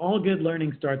curious. All good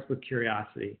learning starts with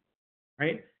curiosity,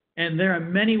 right? And there are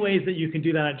many ways that you can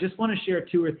do that. I just want to share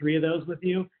 2 or 3 of those with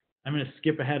you. I'm going to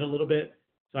skip ahead a little bit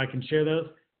so I can share those.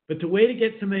 But the way to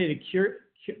get someone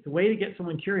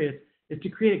curious is to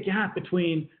create a gap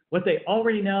between what they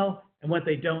already know and what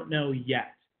they don't know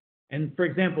yet. And for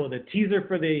example, the teaser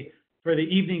for the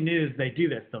evening news, they do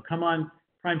this. They'll come on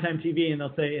primetime TV and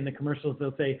they'll say, in the commercials,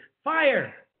 they'll say,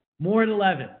 fire, more at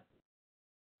 11.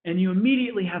 And you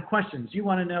immediately have questions. You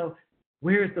want to know,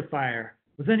 where is the fire?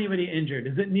 Was anybody injured?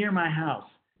 Is it near my house?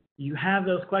 You have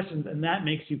those questions, and that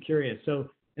makes you curious.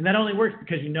 And that only works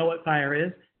because you know what fire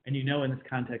is, and you know in this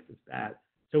context it's bad.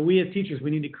 So we as teachers, we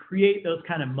need to create those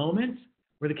kind of moments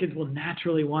where the kids will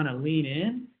naturally want to lean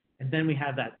in, and then we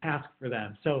have that task for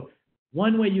them. So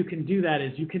one way you can do that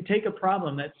is you can take a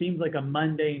problem that seems like a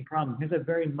mundane problem. Here's a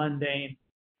very mundane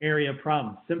area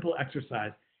problem, simple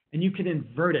exercise, and you can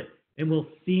invert it. and will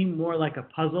seem more like a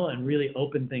puzzle and really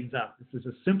open things up. This is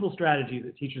a simple strategy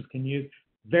that teachers can use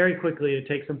very quickly to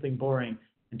take something boring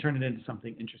and turn it into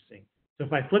something interesting. So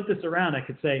if I flip this around, I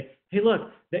could say, hey, look,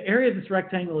 the area of this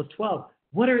rectangle is 12.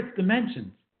 What are its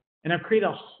dimensions? And I've created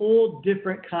a whole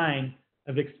different kind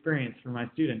of experience for my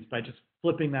students by just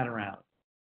flipping that around.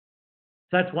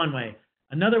 So that's one way.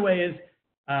 Another way is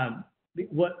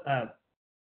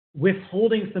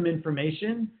withholding some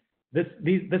information. This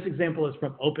example is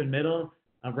from Open Middle.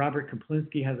 Robert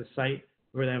Kaplinski has a site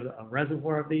where they have a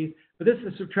reservoir of these. But this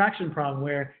is a subtraction problem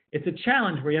where it's a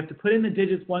challenge where you have to put in the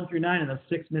digits 1 through 9 in those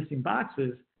 6 missing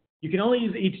boxes. You can only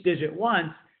use each digit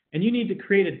once, and you need to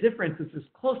create a difference that's as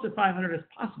close to 500 as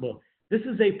possible. This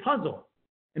is a puzzle.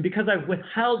 And because I've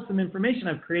withheld some information,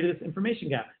 I've created this information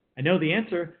gap. I know the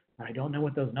answer, but I don't know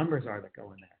what those numbers are that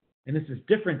go in there. And this is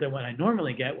different than what I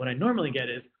normally get. What I normally get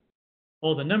is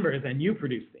all the numbers, and you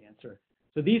produce the answer.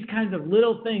 So these kinds of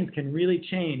little things can really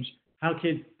change how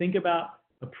kids think about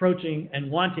approaching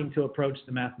and wanting to approach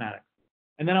the mathematics.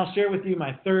 And then I'll share with you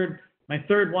my third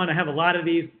one. I have a lot of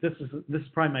these. This is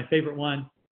probably my favorite one.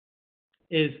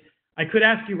 Is I could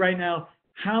ask you right now,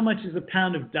 how much is a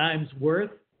pound of dimes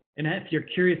worth? And if you're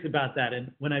curious about that.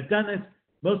 And when I've done this,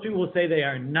 most people will say they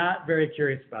are not very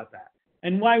curious about that.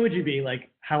 And why would you be? Like,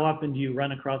 how often do you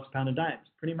run across a pound of dimes?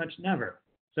 Pretty much never.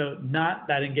 So not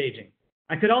that engaging.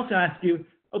 I could also ask you,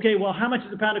 okay, well, how much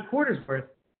is a pound of quarters worth?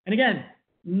 And again,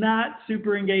 not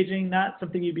super engaging, not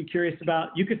something you'd be curious about.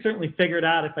 You could certainly figure it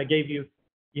out if I gave you,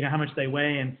 how much they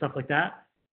weigh and stuff like that.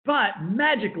 But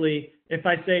magically, if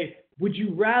I say, would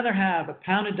you rather have a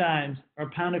pound of dimes or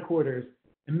a pound of quarters?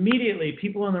 Immediately,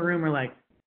 people in the room are like,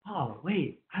 oh,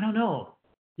 wait, I don't know.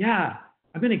 Yeah,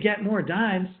 I'm going to get more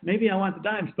dimes. Maybe I want the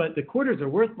dimes, but the quarters are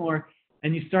worth more.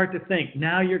 And you start to think.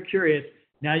 Now you're curious.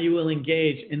 Now you will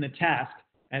engage in the task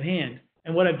at hand.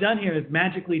 And what I've done here is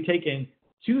magically taken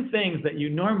two things that you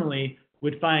normally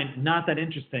would find not that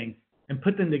interesting and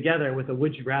put them together with a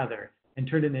would you rather and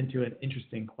turn it into an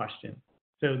interesting question.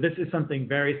 So this is something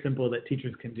very simple that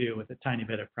teachers can do with a tiny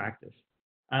bit of practice.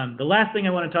 The last thing I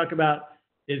want to talk about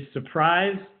is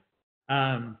surprise.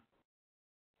 And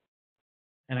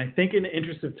I think in the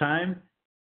interest of time,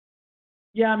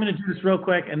 I'm going to do this real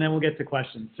quick and then we'll get to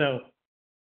questions. So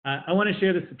I want to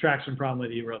share the subtraction problem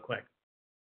with you real quick.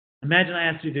 Imagine I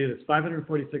asked you to do this,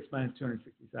 546 minus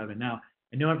 267. Now,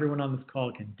 I know everyone on this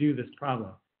call can do this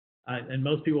problem, and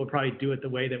most people will probably do it the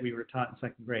way that we were taught in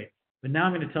second grade. But now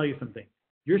I'm going to tell you something.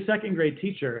 Your second grade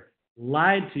teacher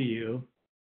lied to you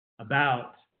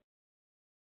about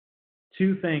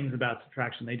two things about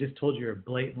subtraction. They just told you are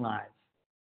blatant lies.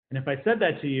 And if I said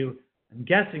that to you, I'm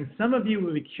guessing some of you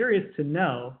would be curious to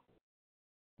know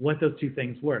what those two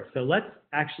things were. So let's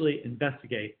actually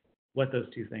investigate what those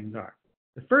two things are.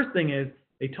 The first thing is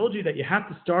they told you that you have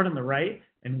to start on the right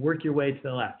and work your way to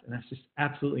the left. And that's just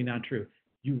absolutely not true.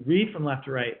 You read from left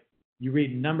to right. You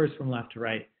read numbers from left to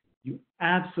right. You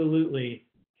absolutely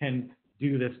can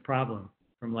do this problem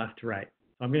from left to right.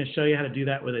 So I'm going to show you how to do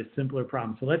that with a simpler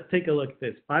problem. So let's take a look at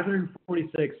this.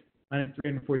 546 minus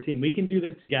 314. We can do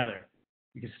this together.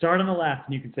 You can start on the left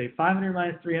and you can say 500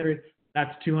 minus 300,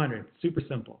 that's 200. Super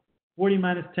simple. 40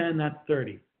 minus 10, that's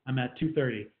 30. I'm at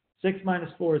 230. 6 minus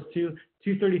 4 is 2.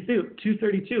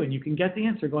 232, and you can get the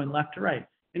answer going left to right.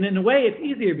 And in a way, it's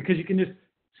easier because you can just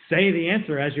say the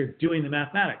answer as you're doing the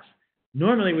mathematics.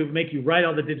 Normally, we would make you write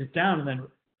all the digits down and then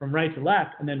from right to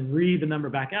left and then read the number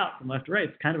back out from left to right.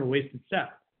 It's kind of a wasted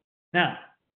step. Now,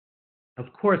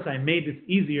 of course, I made this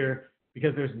easier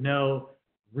because there's no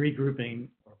regrouping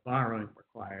or borrowing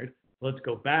required. Let's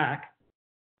go back.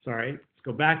 Let's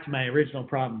go back to my original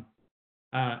problem.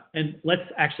 And let's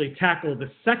actually tackle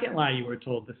the second lie you were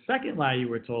told. The second lie you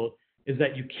were told is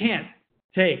that you can't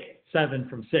take 7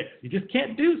 from 6. You just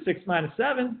can't do 6 minus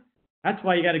 7. That's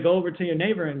why you got to go over to your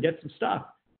neighbor and get some stuff.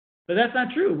 But that's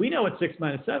not true. We know what 6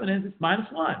 minus 7 is. It's minus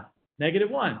 1, negative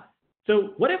 1.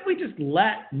 So what if we just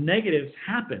let negatives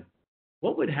happen?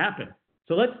 What would happen?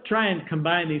 So let's try and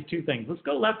combine these two things. Let's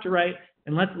go left to right,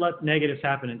 and let's let negatives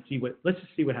happen and let's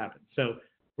just see what happens. So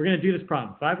we're going to do this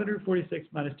problem, 546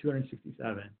 minus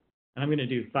 267. And I'm going to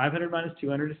do 500 minus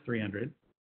 200 is 300.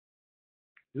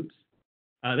 Oops.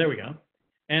 There we go.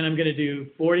 And I'm going to do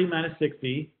 40 minus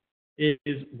 60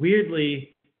 is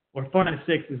weirdly, or 4 minus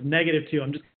 6 is negative 2.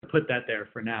 I'm just going to put that there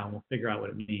for now, and we'll figure out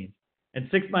what it means. And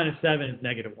 6 minus 7 is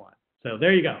negative 1. So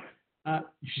there you go. If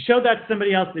you showed that to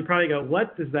somebody else, they probably go,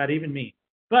 what does that even mean?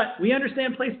 But we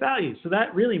understand place values. So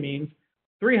that really means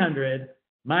 300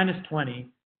 minus 20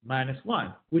 minus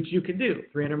 1, which you can do.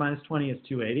 300 minus 20 is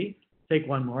 280. Take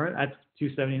one more, that's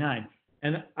 279.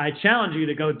 And I challenge you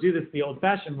to go do this the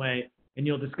old-fashioned way, and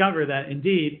you'll discover that,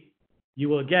 indeed, you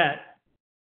will get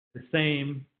the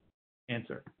same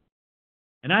answer.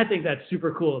 And I think that's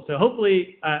super cool. So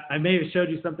hopefully I may have showed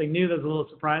you something new that's a little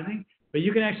surprising, but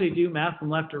you can actually do math from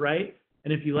left to right.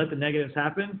 And if you let the negatives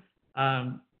happen,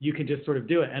 you can just sort of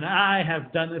do it. And I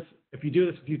have done this. If you do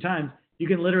this a few times, you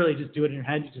can literally just do it in your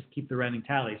head. You just keep the running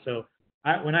tally. So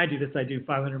when I do this, I do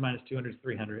 500 minus 200 is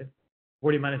 300.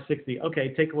 40 minus 60.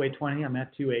 Okay, take away 20, I'm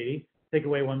at 280. Take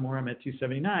away one more, I'm at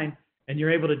 279. And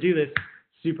you're able to do this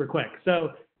super quick.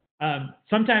 So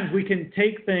sometimes we can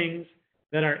take things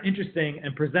that are interesting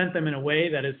and present them in a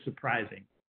way that is surprising.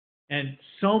 And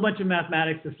so much of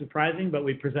mathematics is surprising, but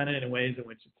we present it in ways in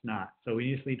which it's not. So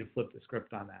we just need to flip the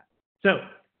script on that. So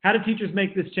how do teachers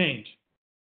make this change?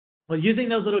 Well, using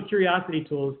those little curiosity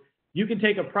tools, you can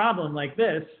take a problem like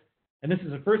this, and this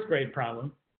is a first grade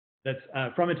problem that's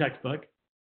from a textbook.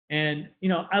 And,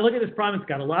 I look at this problem, it's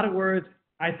got a lot of words.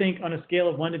 I think on a scale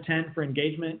of 1 to 10 for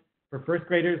engagement, for first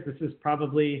graders, this is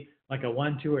probably like a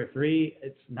 1, 2, or 3.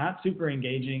 It's not super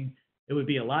engaging. It would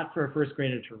be a lot for a first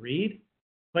grader to read.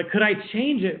 But could I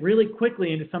change it really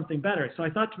quickly into something better? So I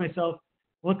thought to myself,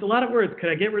 well, it's a lot of words. Could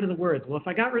I get rid of the words? Well, if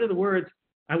I got rid of the words,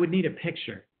 I would need a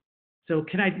picture. So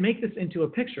can I make this into a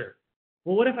picture?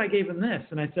 Well, what if I gave them this?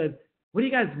 And I said, what do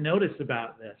you guys notice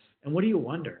about this? And what do you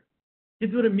wonder?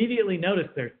 Kids would immediately notice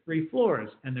there's 3 floors,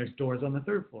 and there's doors on the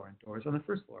 3rd floor and doors on the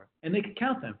 1st floor. And they could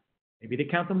count them. Maybe they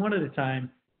count them one at a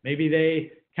time. Maybe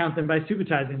they count them by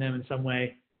supervising them in some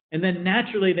way. And then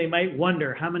naturally, they might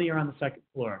wonder how many are on the 2nd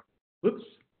floor. Whoops.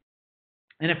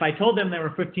 And if I told them there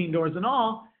were 15 doors in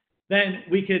all, then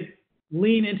we could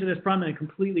lean into this problem in a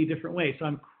completely different way. So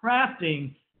I'm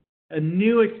crafting a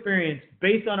new experience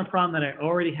based on a problem that I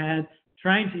already had,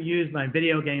 trying to use my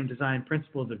video game design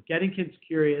principles of getting kids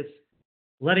curious,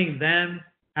 letting them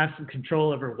have some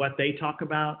control over what they talk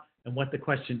about and what the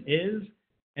question is,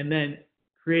 and then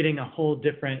creating a whole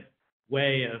different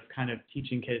way of kind of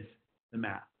teaching kids the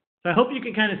math. So I hope you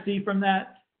can kind of see from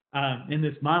that in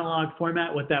this monologue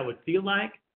format what that would feel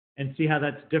like, and see how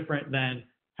that's different than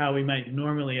how we might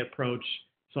normally approach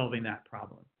solving that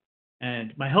problem.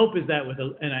 And my hope is that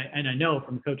and I know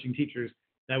from coaching teachers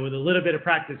that with a little bit of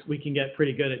practice, we can get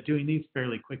pretty good at doing these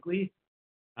fairly quickly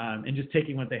and just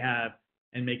taking what they have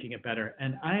and making it better.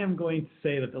 And I am going to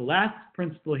say that the last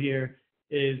principle here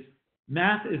is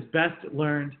math is best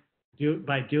learned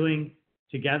by doing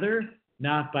together,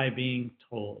 not by being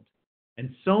told.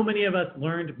 And so many of us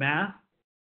learned math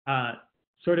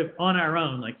sort of on our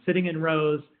own, like sitting in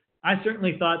rows. I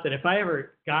certainly thought that if I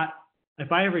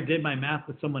ever did my math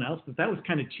with someone else, that was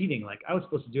kind of cheating. Like I was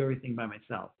supposed to do everything by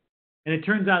myself. And it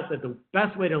turns out that the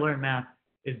best way to learn math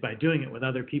is by doing it with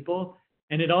other people.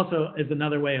 And it also is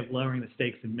another way of lowering the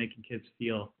stakes and making kids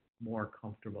feel more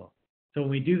comfortable. So when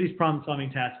we do these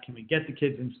problem-solving tasks, can we get the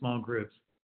kids in small groups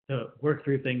to work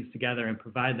through things together and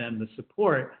provide them the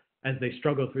support as they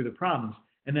struggle through the problems?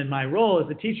 And then my role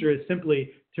as a teacher is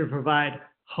simply to provide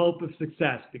hope of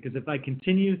success, because if I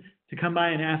continue to come by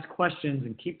and ask questions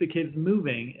and keep the kids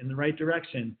moving in the right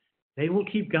direction, they will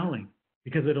keep going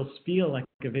because it'll feel like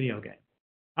a video game.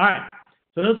 All right,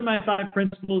 so those are my 5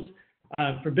 principles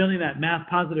for building that math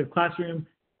positive classroom.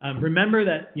 Remember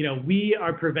that we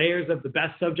are purveyors of the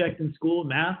best subject in school,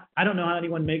 math. I don't know how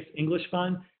anyone makes English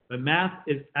fun, but math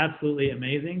is absolutely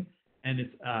amazing, and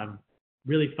it's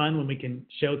really fun when we can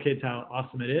show kids how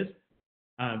awesome it is.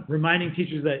 Reminding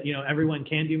teachers that everyone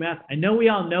can do math. I know we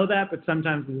all know that, but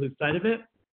sometimes we lose sight of it.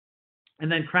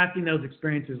 And then crafting those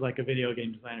experiences like a video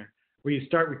game designer, where you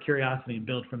start with curiosity and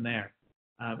build from there,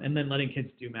 and then letting kids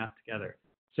do math together.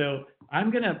 So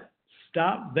I'm going to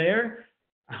stop there.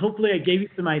 Hopefully I gave you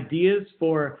some ideas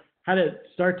for how to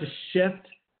start to shift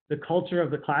the culture of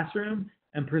the classroom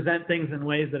and present things in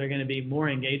ways that are going to be more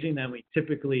engaging than we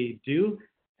typically do.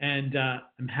 And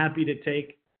I'm happy to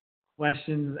take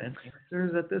questions and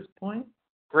answers at this point.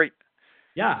 Great.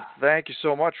 Yeah. Thank you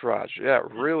so much, Raj. Yeah,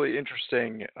 really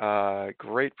interesting.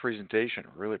 Great presentation.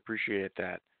 Really appreciate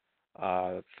that.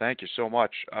 Thank you so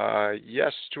much.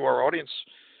 Yes, to our audience,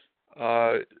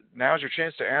 now's your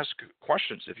chance to ask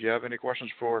questions. If you have any questions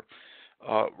for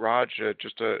Raj,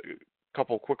 just a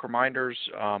couple quick reminders.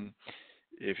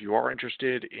 If you are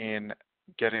interested in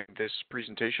getting this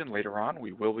presentation later on,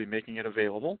 we will be making it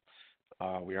available.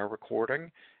 We are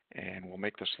recording, and we'll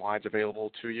make the slides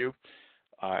available to you.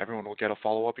 Everyone will get a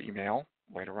follow-up email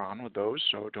later on with those,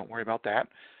 so don't worry about that.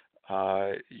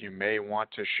 You may want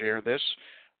to share this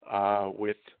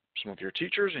with some of your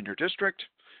teachers in your district,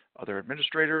 other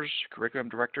administrators, curriculum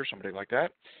directors, somebody like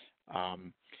that.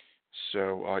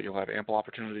 So you'll have ample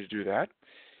opportunity to do that.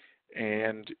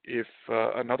 And if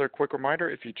another quick reminder,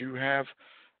 if you do have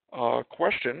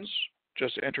questions,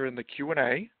 just enter in the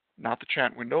Q&A not the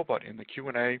chat window, but in the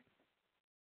Q&A,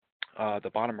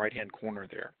 the bottom right-hand corner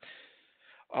there.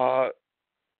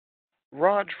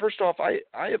 Raj, first off, I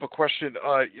have a question.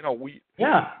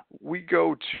 We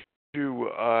go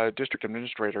to district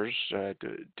administrators,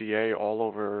 DA all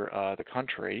over the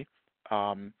country.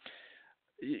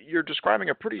 You're describing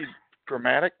a pretty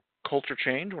dramatic culture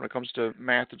change when it comes to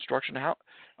math instruction.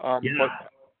 But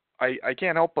I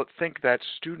can't help but think that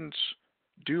students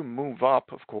do move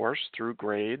up, of course, through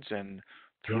grades and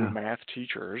through math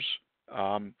teachers.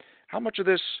 How much of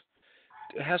this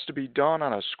has to be done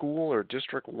on a school or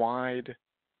district-wide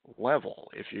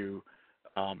level?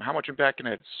 How much impact can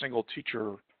a single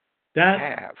teacher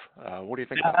have? What do you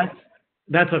think about that?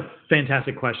 That's a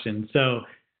fantastic question. So,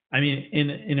 I mean, in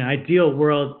an ideal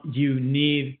world, you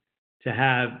need to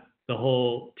have the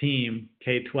whole team,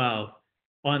 K-12,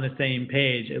 on the same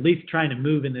page, at least trying to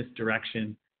move in this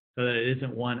direction so that it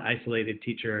isn't one isolated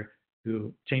teacher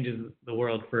who changes the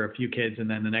world for a few kids and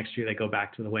then the next year they go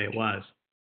back to the way it was.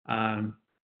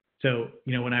 So,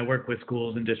 when I work with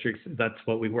schools and districts, that's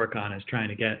what we work on, is trying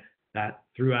to get that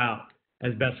throughout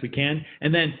as best we can.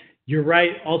 And then you're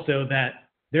right also that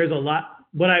there's a lot,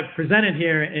 what I've presented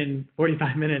here in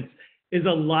 45 minutes is a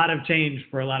lot of change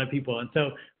for a lot of people. And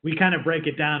so we kind of break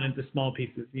it down into small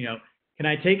pieces. Can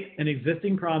I take an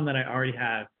existing problem that I already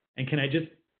have and can I just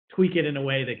tweak it in a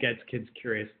way that gets kids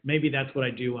curious? Maybe that's what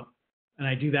I do. And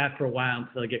I do that for a while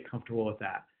until I get comfortable with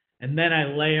that. And then I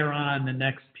layer on the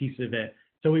next piece of it.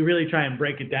 So we really try and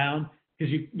break it down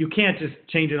because you can't just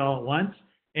change it all at once.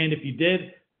 And if you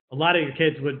did, a lot of your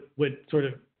kids would sort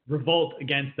of revolt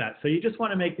against that. So you just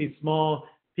want to make these small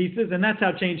pieces, and that's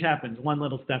how change happens, one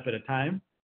little step at a time.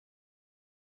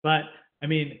 But I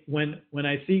mean, when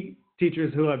I see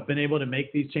teachers who have been able to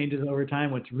make these changes over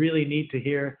time, what's really neat to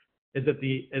hear is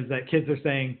that kids are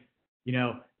saying,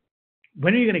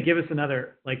 when are you going to give us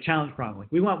another challenge problem?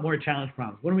 We want more challenge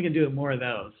problems. When are we going to do more of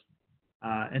those?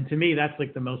 And to me, that's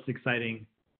the most exciting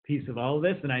piece of all of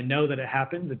this. And I know that it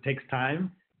happens. It takes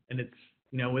time, and it's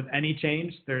with any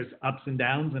change, there's ups and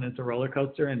downs, and it's a roller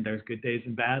coaster, and there's good days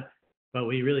and bad. But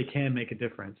we really can make a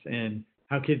difference in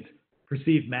how kids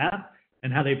perceive math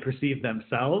and how they perceive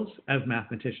themselves as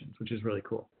mathematicians, which is really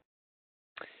cool.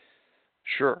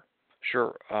 Sure.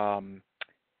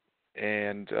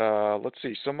 And let's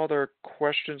see, some other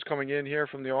questions coming in here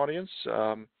from the audience.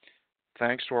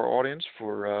 Thanks to our audience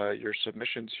for your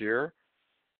submissions here.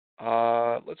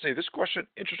 Let's see, this question,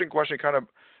 interesting question, kind of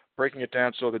breaking it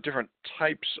down. So the different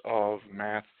types of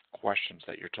math questions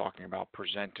that you're talking about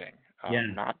presenting,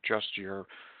 not just your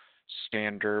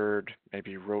standard,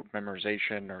 maybe rote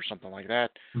memorization or something like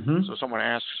that. Mm-hmm. So someone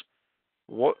asks,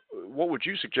 what would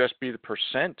you suggest be the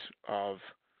percent of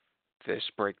this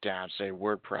breakdown, say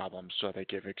word problems? So they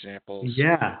give examples.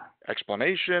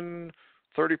 Explanation,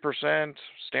 30%,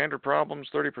 standard problems,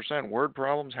 30%, word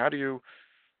problems. How do you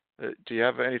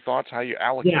have any thoughts how you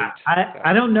allocate?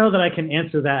 I don't know that I can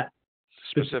answer that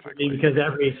specifically because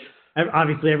every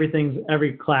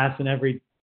class and every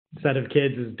set of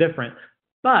kids is different.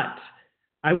 But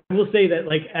I will say that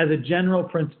as a general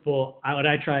principle, what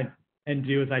I try and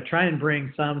do is I try and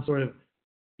bring some sort of,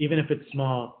 even if it's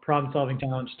small, problem-solving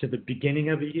challenge to the beginning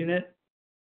of a unit,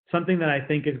 something that I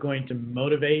think is going to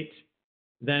motivate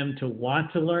them to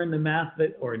want to learn the math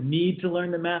or need to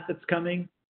learn the math that's coming.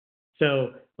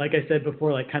 So like I said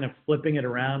before, kind of flipping it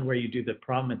around where you do the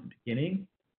problem at the beginning.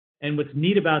 And what's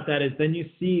neat about that is then you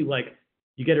see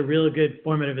you get a real good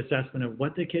formative assessment of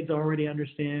what the kids already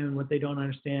understand, what they don't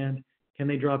understand. Can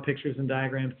they draw pictures and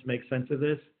diagrams to make sense of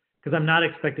this? Because I'm not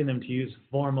expecting them to use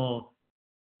formal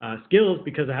skills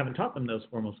because I haven't taught them those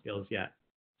formal skills yet.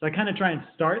 So I kind of try and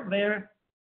start there.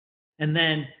 And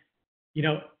then,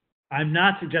 I'm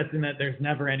not suggesting that there's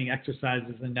never any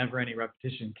exercises and never any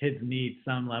repetition. Kids need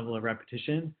some level of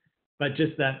repetition, but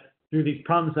just that through these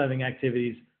problem-solving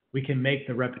activities, we can make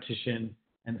the repetition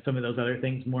and some of those other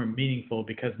things more meaningful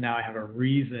because now I have a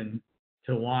reason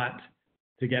to want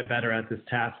to get better at this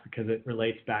task because it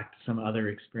relates back to some other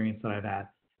experience that I've had.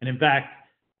 And in fact,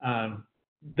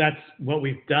 that's what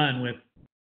we've done with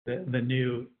the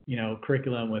new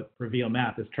curriculum with Reveal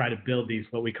Math, is try to build these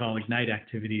what we call Ignite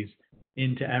activities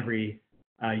into every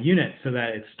unit so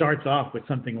that it starts off with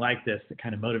something like this that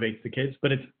kind of motivates the kids,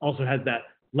 but it also has that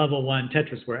level 1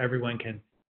 Tetris where everyone can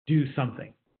do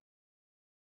something.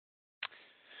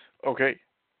 Okay,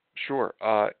 sure.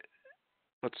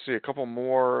 Let's see, a couple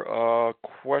more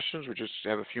questions. We just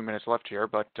have a few minutes left here,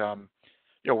 but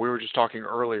we were just talking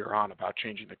earlier on about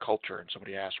changing the culture, and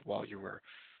somebody asked while you were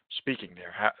speaking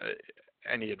there,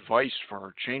 any advice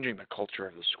for changing the culture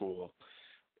of the school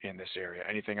in this area?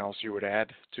 Anything else you would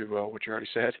add to what you already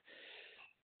said?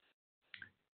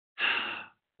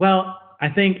 Well, I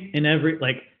think in every,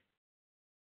 like,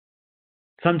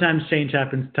 sometimes change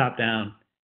happens top down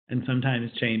and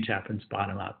sometimes change happens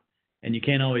bottom up. And you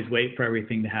can't always wait for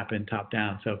everything to happen top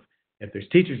down. So if there's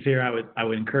teachers here, I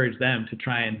would encourage them to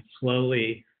try and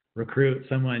slowly recruit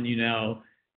someone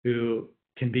who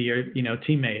can be your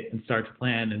teammate and start to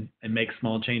plan and make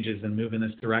small changes and move in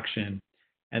this direction.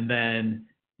 And then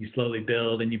you slowly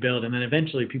build and you build, and then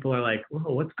eventually people are like,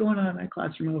 whoa, what's going on in that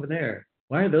classroom over there?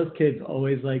 Why are those kids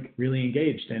always like really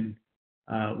engaged? And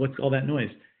what's all that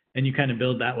noise? And you kind of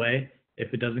build that way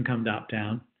if it doesn't come top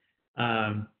down.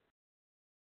 Um,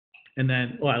 and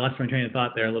then, I lost my train of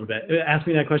thought there a little bit. Ask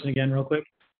me that question again, real quick.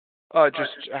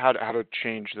 Just how to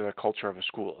change the culture of a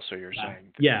school. So you're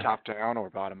saying Yeah. top down or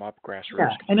bottom up, grassroots?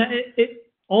 Yeah, and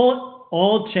it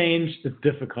all change is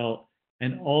difficult,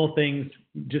 and all things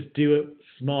just do it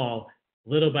small,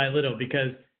 little by little.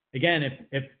 Because again,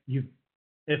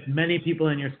 if many people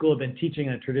in your school have been teaching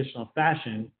in a traditional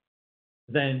fashion,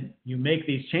 then you make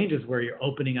these changes where you're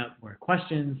opening up more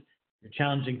questions, you're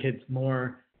challenging kids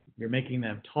more, you're making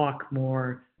them talk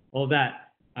more, all that.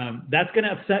 That's going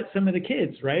to upset some of the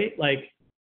kids, right? Like,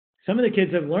 some of the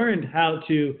kids have learned how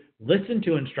to listen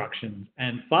to instructions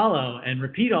and follow and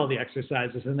repeat all the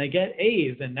exercises, and they get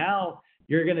A's. And now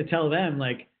you're going to tell them,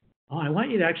 like, oh, I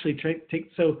want you to actually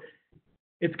take. So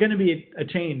it's going to be a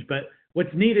change. But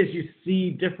what's neat is you see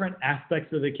different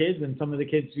aspects of the kids, and some of the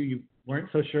kids who you weren't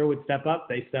so sure would step up,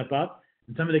 they step up.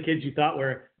 And some of the kids you thought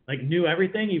were like knew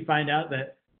everything, you find out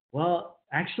that, well,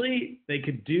 actually they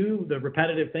could do the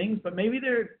repetitive things, but maybe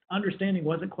their understanding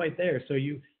wasn't quite there. So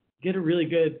you get a really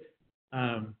good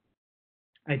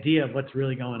idea of what's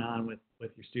really going on with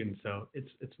your students. So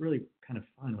it's really kind of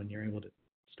fun when you're able to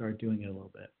start doing it a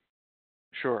little bit.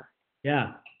 Sure.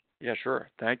 Yeah. Yeah, sure.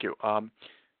 Thank you.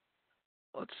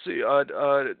 Let's see.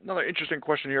 Another interesting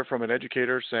question here from an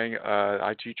educator saying,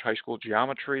 I teach high school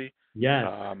geometry. Yes.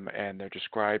 And they're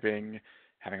describing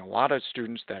having a lot of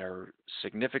students that are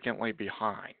significantly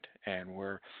behind, and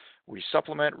we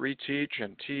supplement, reteach,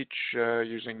 and teach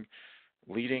using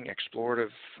leading explorative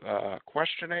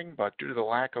questioning, but due to the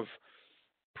lack of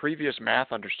previous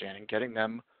math understanding, getting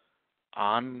them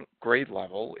on grade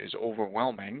level is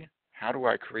overwhelming. How do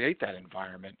I create that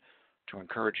environment to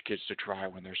encourage kids to try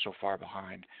when they're so far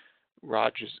behind?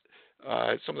 Raj,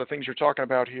 some of the things you're talking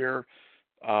about here,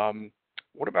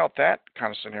 what about that kind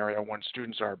of scenario when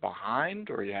students are behind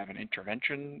or you have an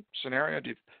intervention scenario?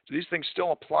 Do these things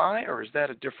still apply, or is that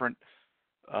a different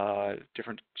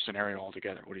scenario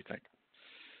altogether? What do you think?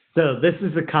 So this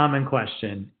is a common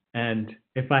question, and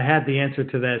if I had the answer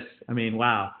to this, I mean,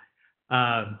 wow.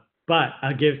 But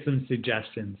I'll give some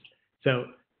suggestions. So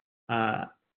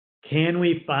can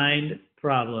we find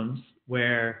problems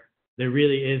where there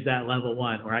really is that level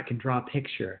one, where I can draw a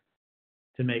picture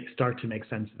to start to make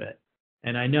sense of it?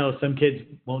 And I know some kids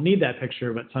won't need that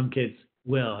picture, but some kids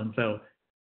will. And so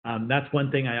that's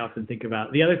one thing I often think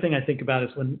about. The other thing I think about is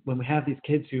when we have these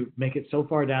kids who make it so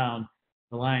far down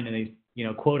the line and they,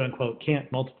 quote unquote,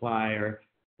 can't multiply or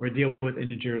deal with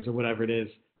integers or whatever it is.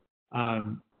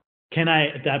 Can I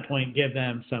at that point give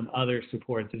them some other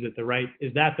supports? Is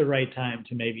that the right time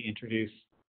to maybe introduce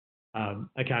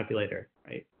a calculator,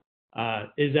 right?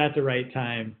 Is that the right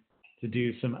time to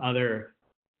do some other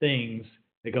things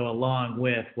that go along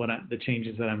with the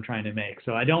changes that I'm trying to make?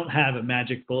 So I don't have a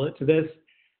magic bullet to this.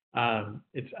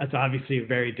 It's obviously a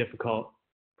very difficult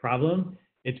problem.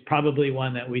 It's probably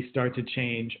one that we start to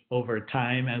change over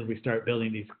time as we start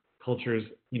building these cultures,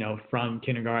 from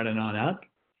kindergarten on up.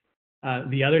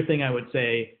 The other thing I would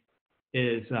say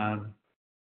is,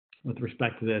 with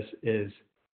respect to this, is,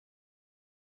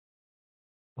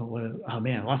 oh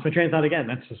man, I lost my train of thought again.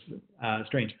 That's just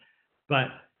strange. But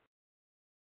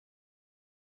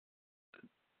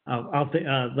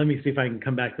let me see if I can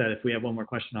come back to that. If we have one more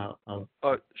question, I'll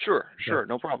Sure,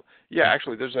 no problem. Yeah,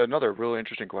 actually, there's another really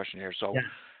interesting question here. So,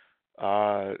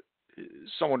 yeah.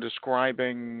 Someone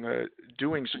describing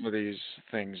doing some of these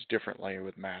things differently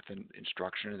with math and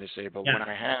instruction, and they say, but when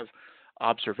I have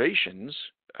observations,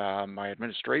 my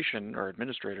administration or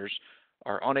administrators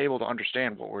are unable to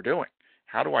understand what we're doing.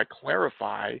 How do I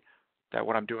clarify that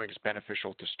what I'm doing is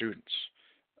beneficial to students?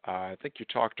 I think you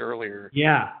talked earlier.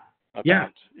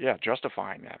 About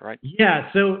justifying that, right?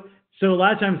 Yeah. So a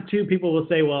lot of times too, people will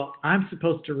say, well, I'm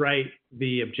supposed to write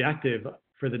the objective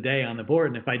for the day on the board,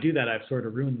 and if I do that, I've sort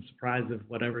of ruined the surprise of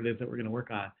whatever it is that we're going to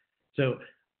work on. So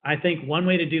I think one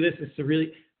way to do this is to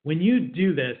really, when you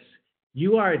do this,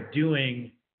 you are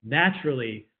doing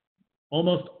naturally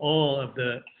almost all of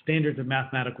the standards of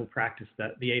mathematical practice,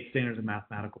 that the 8 standards of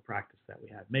mathematical practice that we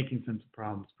have: making sense of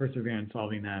problems, persevering in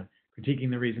solving them, critiquing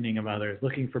the reasoning of others,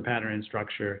 looking for pattern and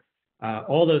structure,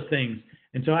 all those things.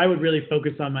 And so I would really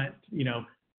focus on my,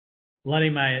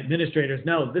 letting my administrators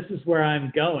know this is where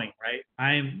I'm going,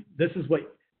 right? This is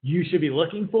what you should be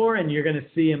looking for, and you're going to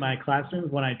see in my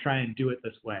classrooms when I try and do it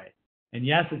this way. And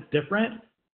yes, it's different,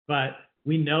 but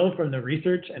we know from the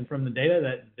research and from the data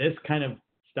that this kind of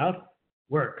stuff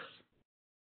works.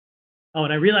 Oh,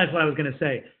 and I realized what I was going to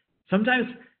say. Sometimes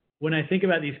when I think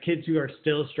about these kids who are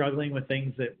still struggling with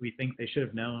things that we think they should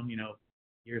have known,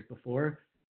 years before,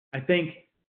 I think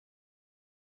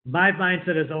my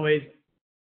mindset is always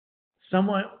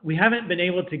we haven't been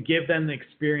able to give them the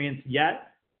experience yet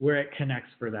where it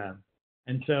connects for them.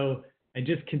 And so I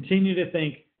just continue to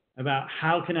think about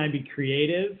how can I be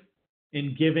creative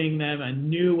in giving them a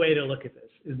new way to look at this.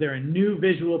 Is there a new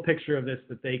visual picture of this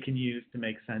that they can use to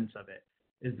make sense of it?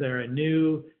 Is there a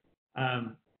new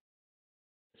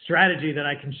strategy that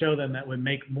I can show them that would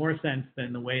make more sense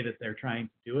than the way that they're trying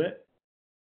to do it?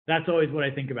 That's always what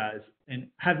I think about. And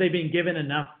have they been given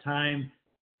enough time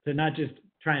to not just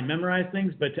try and memorize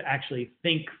things, but to actually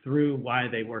think through why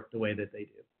they work the way that they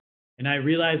do? And I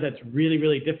realize that's really,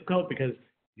 really difficult because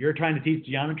you're trying to teach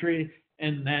geometry,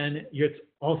 and then it's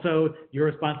also your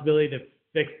responsibility to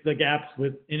fix the gaps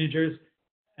with integers.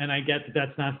 And I get that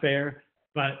that's not fair,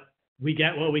 but we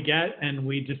get what we get, and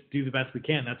we just do the best we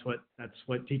can. That's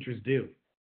what teachers do.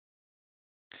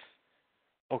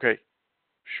 Okay,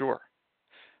 sure.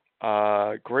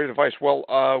 Great advice.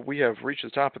 Well, we have reached the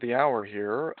top of the hour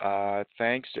here.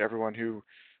 Thanks to everyone who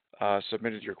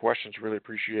submitted your questions. Really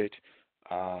appreciate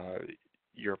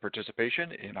your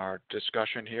participation in our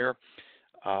discussion here.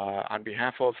 On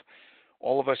behalf of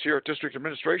all of us here at District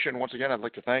Administration, once again, I'd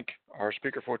like to thank our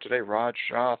speaker for today, Raj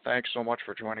Shah. Thanks so much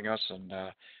for joining us and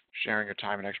sharing your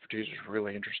time and expertise. It was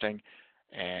really interesting.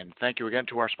 And thank you again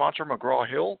to our sponsor,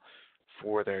 McGraw-Hill,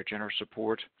 for their generous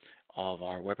support of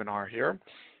our webinar here.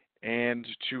 And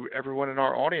to everyone in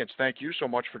our audience, thank you so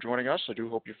much for joining us. I do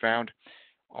hope you found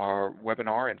our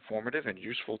webinar informative and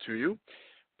useful to you.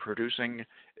 Producing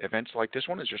events like this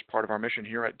one is just part of our mission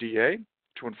here at DA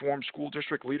to inform school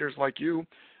district leaders like you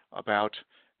about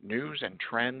news and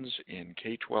trends in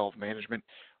K-12 management.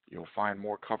 You'll find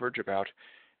more coverage about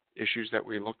issues that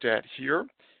we looked at here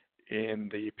in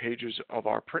the pages of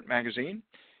our print magazine,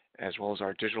 as well as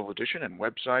our digital edition and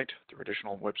website through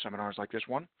additional web seminars like this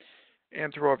one,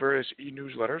 and through our various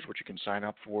e-newsletters, which you can sign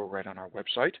up for right on our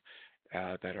website,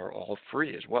 that are all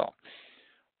free as well.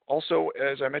 Also,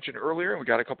 as I mentioned earlier, we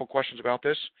got a couple questions about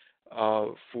this.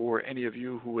 For any of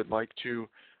you who would like to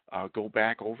go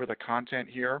back over the content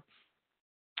here,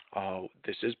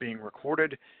 this is being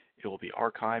recorded. It will be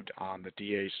archived on the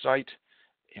DA site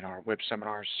in our web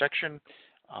seminars section,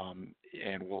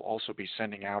 and we'll also be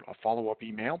sending out a follow-up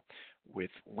email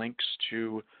with links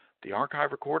to the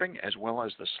archive recording as well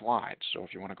as the slides. So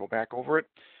if you want to go back over it,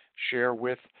 share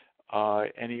with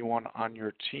anyone on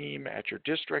your team at your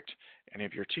district, any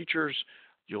of your teachers,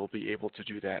 you'll be able to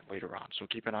do that later on. So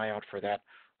keep an eye out for that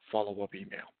follow-up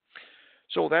email.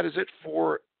 So that is it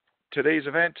for today's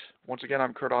event. Once again,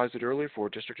 I'm Kurt Eisler for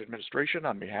District Administration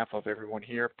on behalf of everyone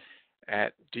here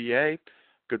at DA.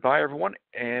 Goodbye, everyone,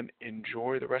 and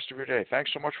enjoy the rest of your day.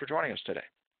 Thanks so much for joining us today.